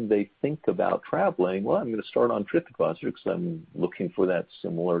time they think about traveling, well, I'm going to start on TripAdvisor because I'm looking for that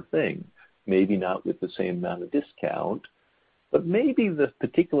similar thing. Maybe not with the same amount of discount, but maybe the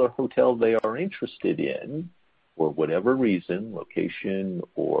particular hotel they are interested in, for whatever reason, location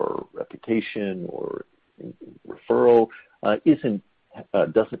or reputation or referral,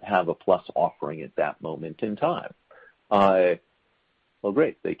 doesn't have a Plus offering at that moment in time. Well,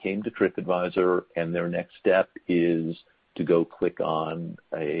 great. They came to TripAdvisor, and their next step is to go click on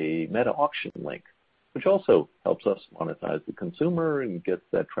a meta auction link, which also helps us monetize the consumer and gets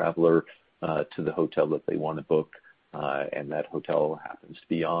that traveler to the hotel that they want to book, and that hotel happens to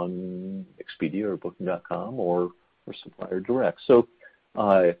be on Expedia or Booking.com or Supplier Direct. So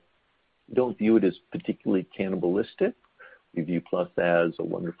don't view it as particularly cannibalistic. We view Plus as a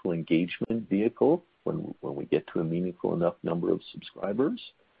wonderful engagement vehicle when we get to a meaningful enough number of subscribers.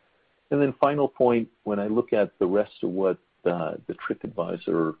 And then final point, when I look at the rest of what the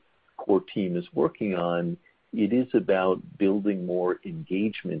TripAdvisor core team is working on, it is about building more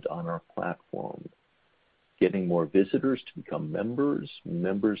engagement on our platform, getting more visitors to become members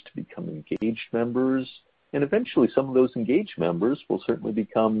to become engaged members, and eventually some of those engaged members will certainly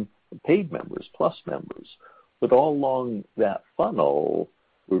become paid members, Plus members. But all along that funnel,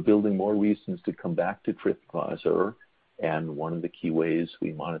 we're building more reasons to come back to TripAdvisor, and one of the key ways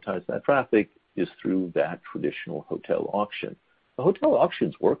we monetize that traffic is through that traditional hotel auction. The hotel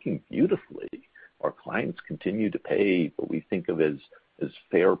auction's working beautifully. Our clients continue to pay what we think of as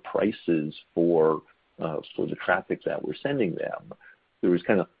fair prices for the traffic that we're sending them. There's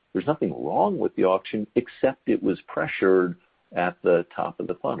nothing wrong with the auction except it was pressured at the top of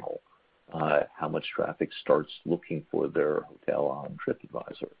the funnel. How much traffic starts looking for their hotel on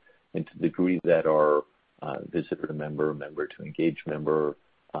TripAdvisor. And to the degree that our visitor to member, member to engaged member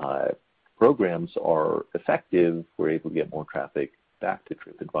programs are effective, we're able to get more traffic back to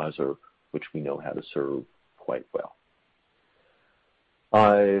TripAdvisor, which we know how to serve quite well.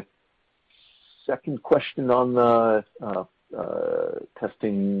 Second question on the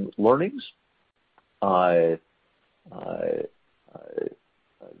testing learnings. To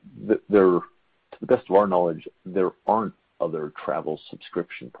the best of our knowledge, there aren't other travel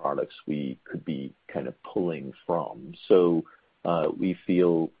subscription products we could be kind of pulling from. So we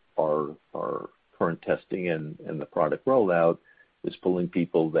feel our current testing and the product rollout is pulling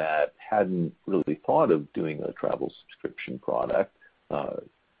people that hadn't really thought of doing a travel subscription product,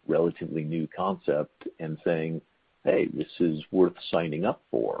 relatively new concept, and saying, hey, this is worth signing up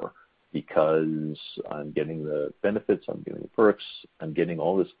for because I'm getting the benefits, I'm getting the perks, I'm getting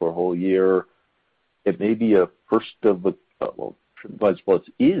all this for a whole year. It may be a TripAdvisor Plus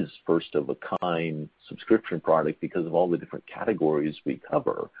is first of a kind subscription product because of all the different categories we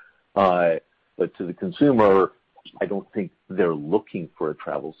cover. But to the consumer, I don't think they're looking for a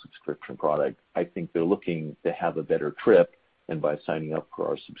travel subscription product. I think they're looking to have a better trip, and by signing up for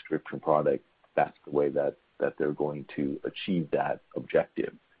our subscription product, that's the way that they're going to achieve that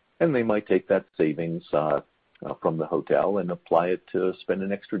objective. And they might take that savings from the hotel and apply it to spend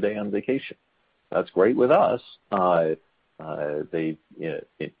an extra day on vacation. That's great with us. They've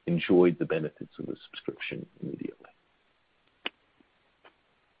enjoyed the benefits of the subscription immediately.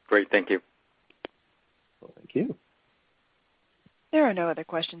 Great, thank you. Well, thank you. There are no other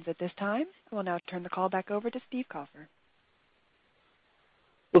questions at this time. I will now turn the call back over to Steve Kaufer.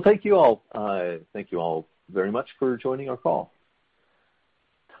 Well, thank you all. Thank you all very much for joining our call.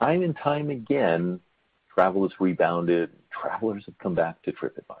 Time and time again, travel has rebounded. Travelers have come back to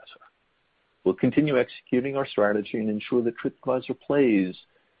TripAdvisor. We'll continue executing our strategy and ensure that TripAdvisor plays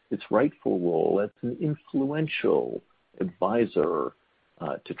its rightful role as an influential advisor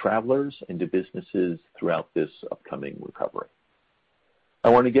to travelers and to businesses throughout this upcoming recovery. I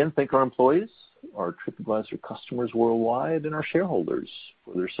want to again thank our employees, our TripAdvisor customers worldwide, and our shareholders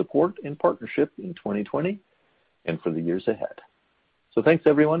for their support and partnership in 2020 and for the years ahead. So thanks,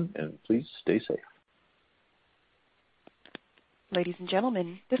 everyone, and please stay safe. Ladies and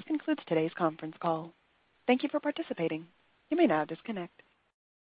gentlemen, this concludes today's conference call. Thank you for participating. You may now disconnect.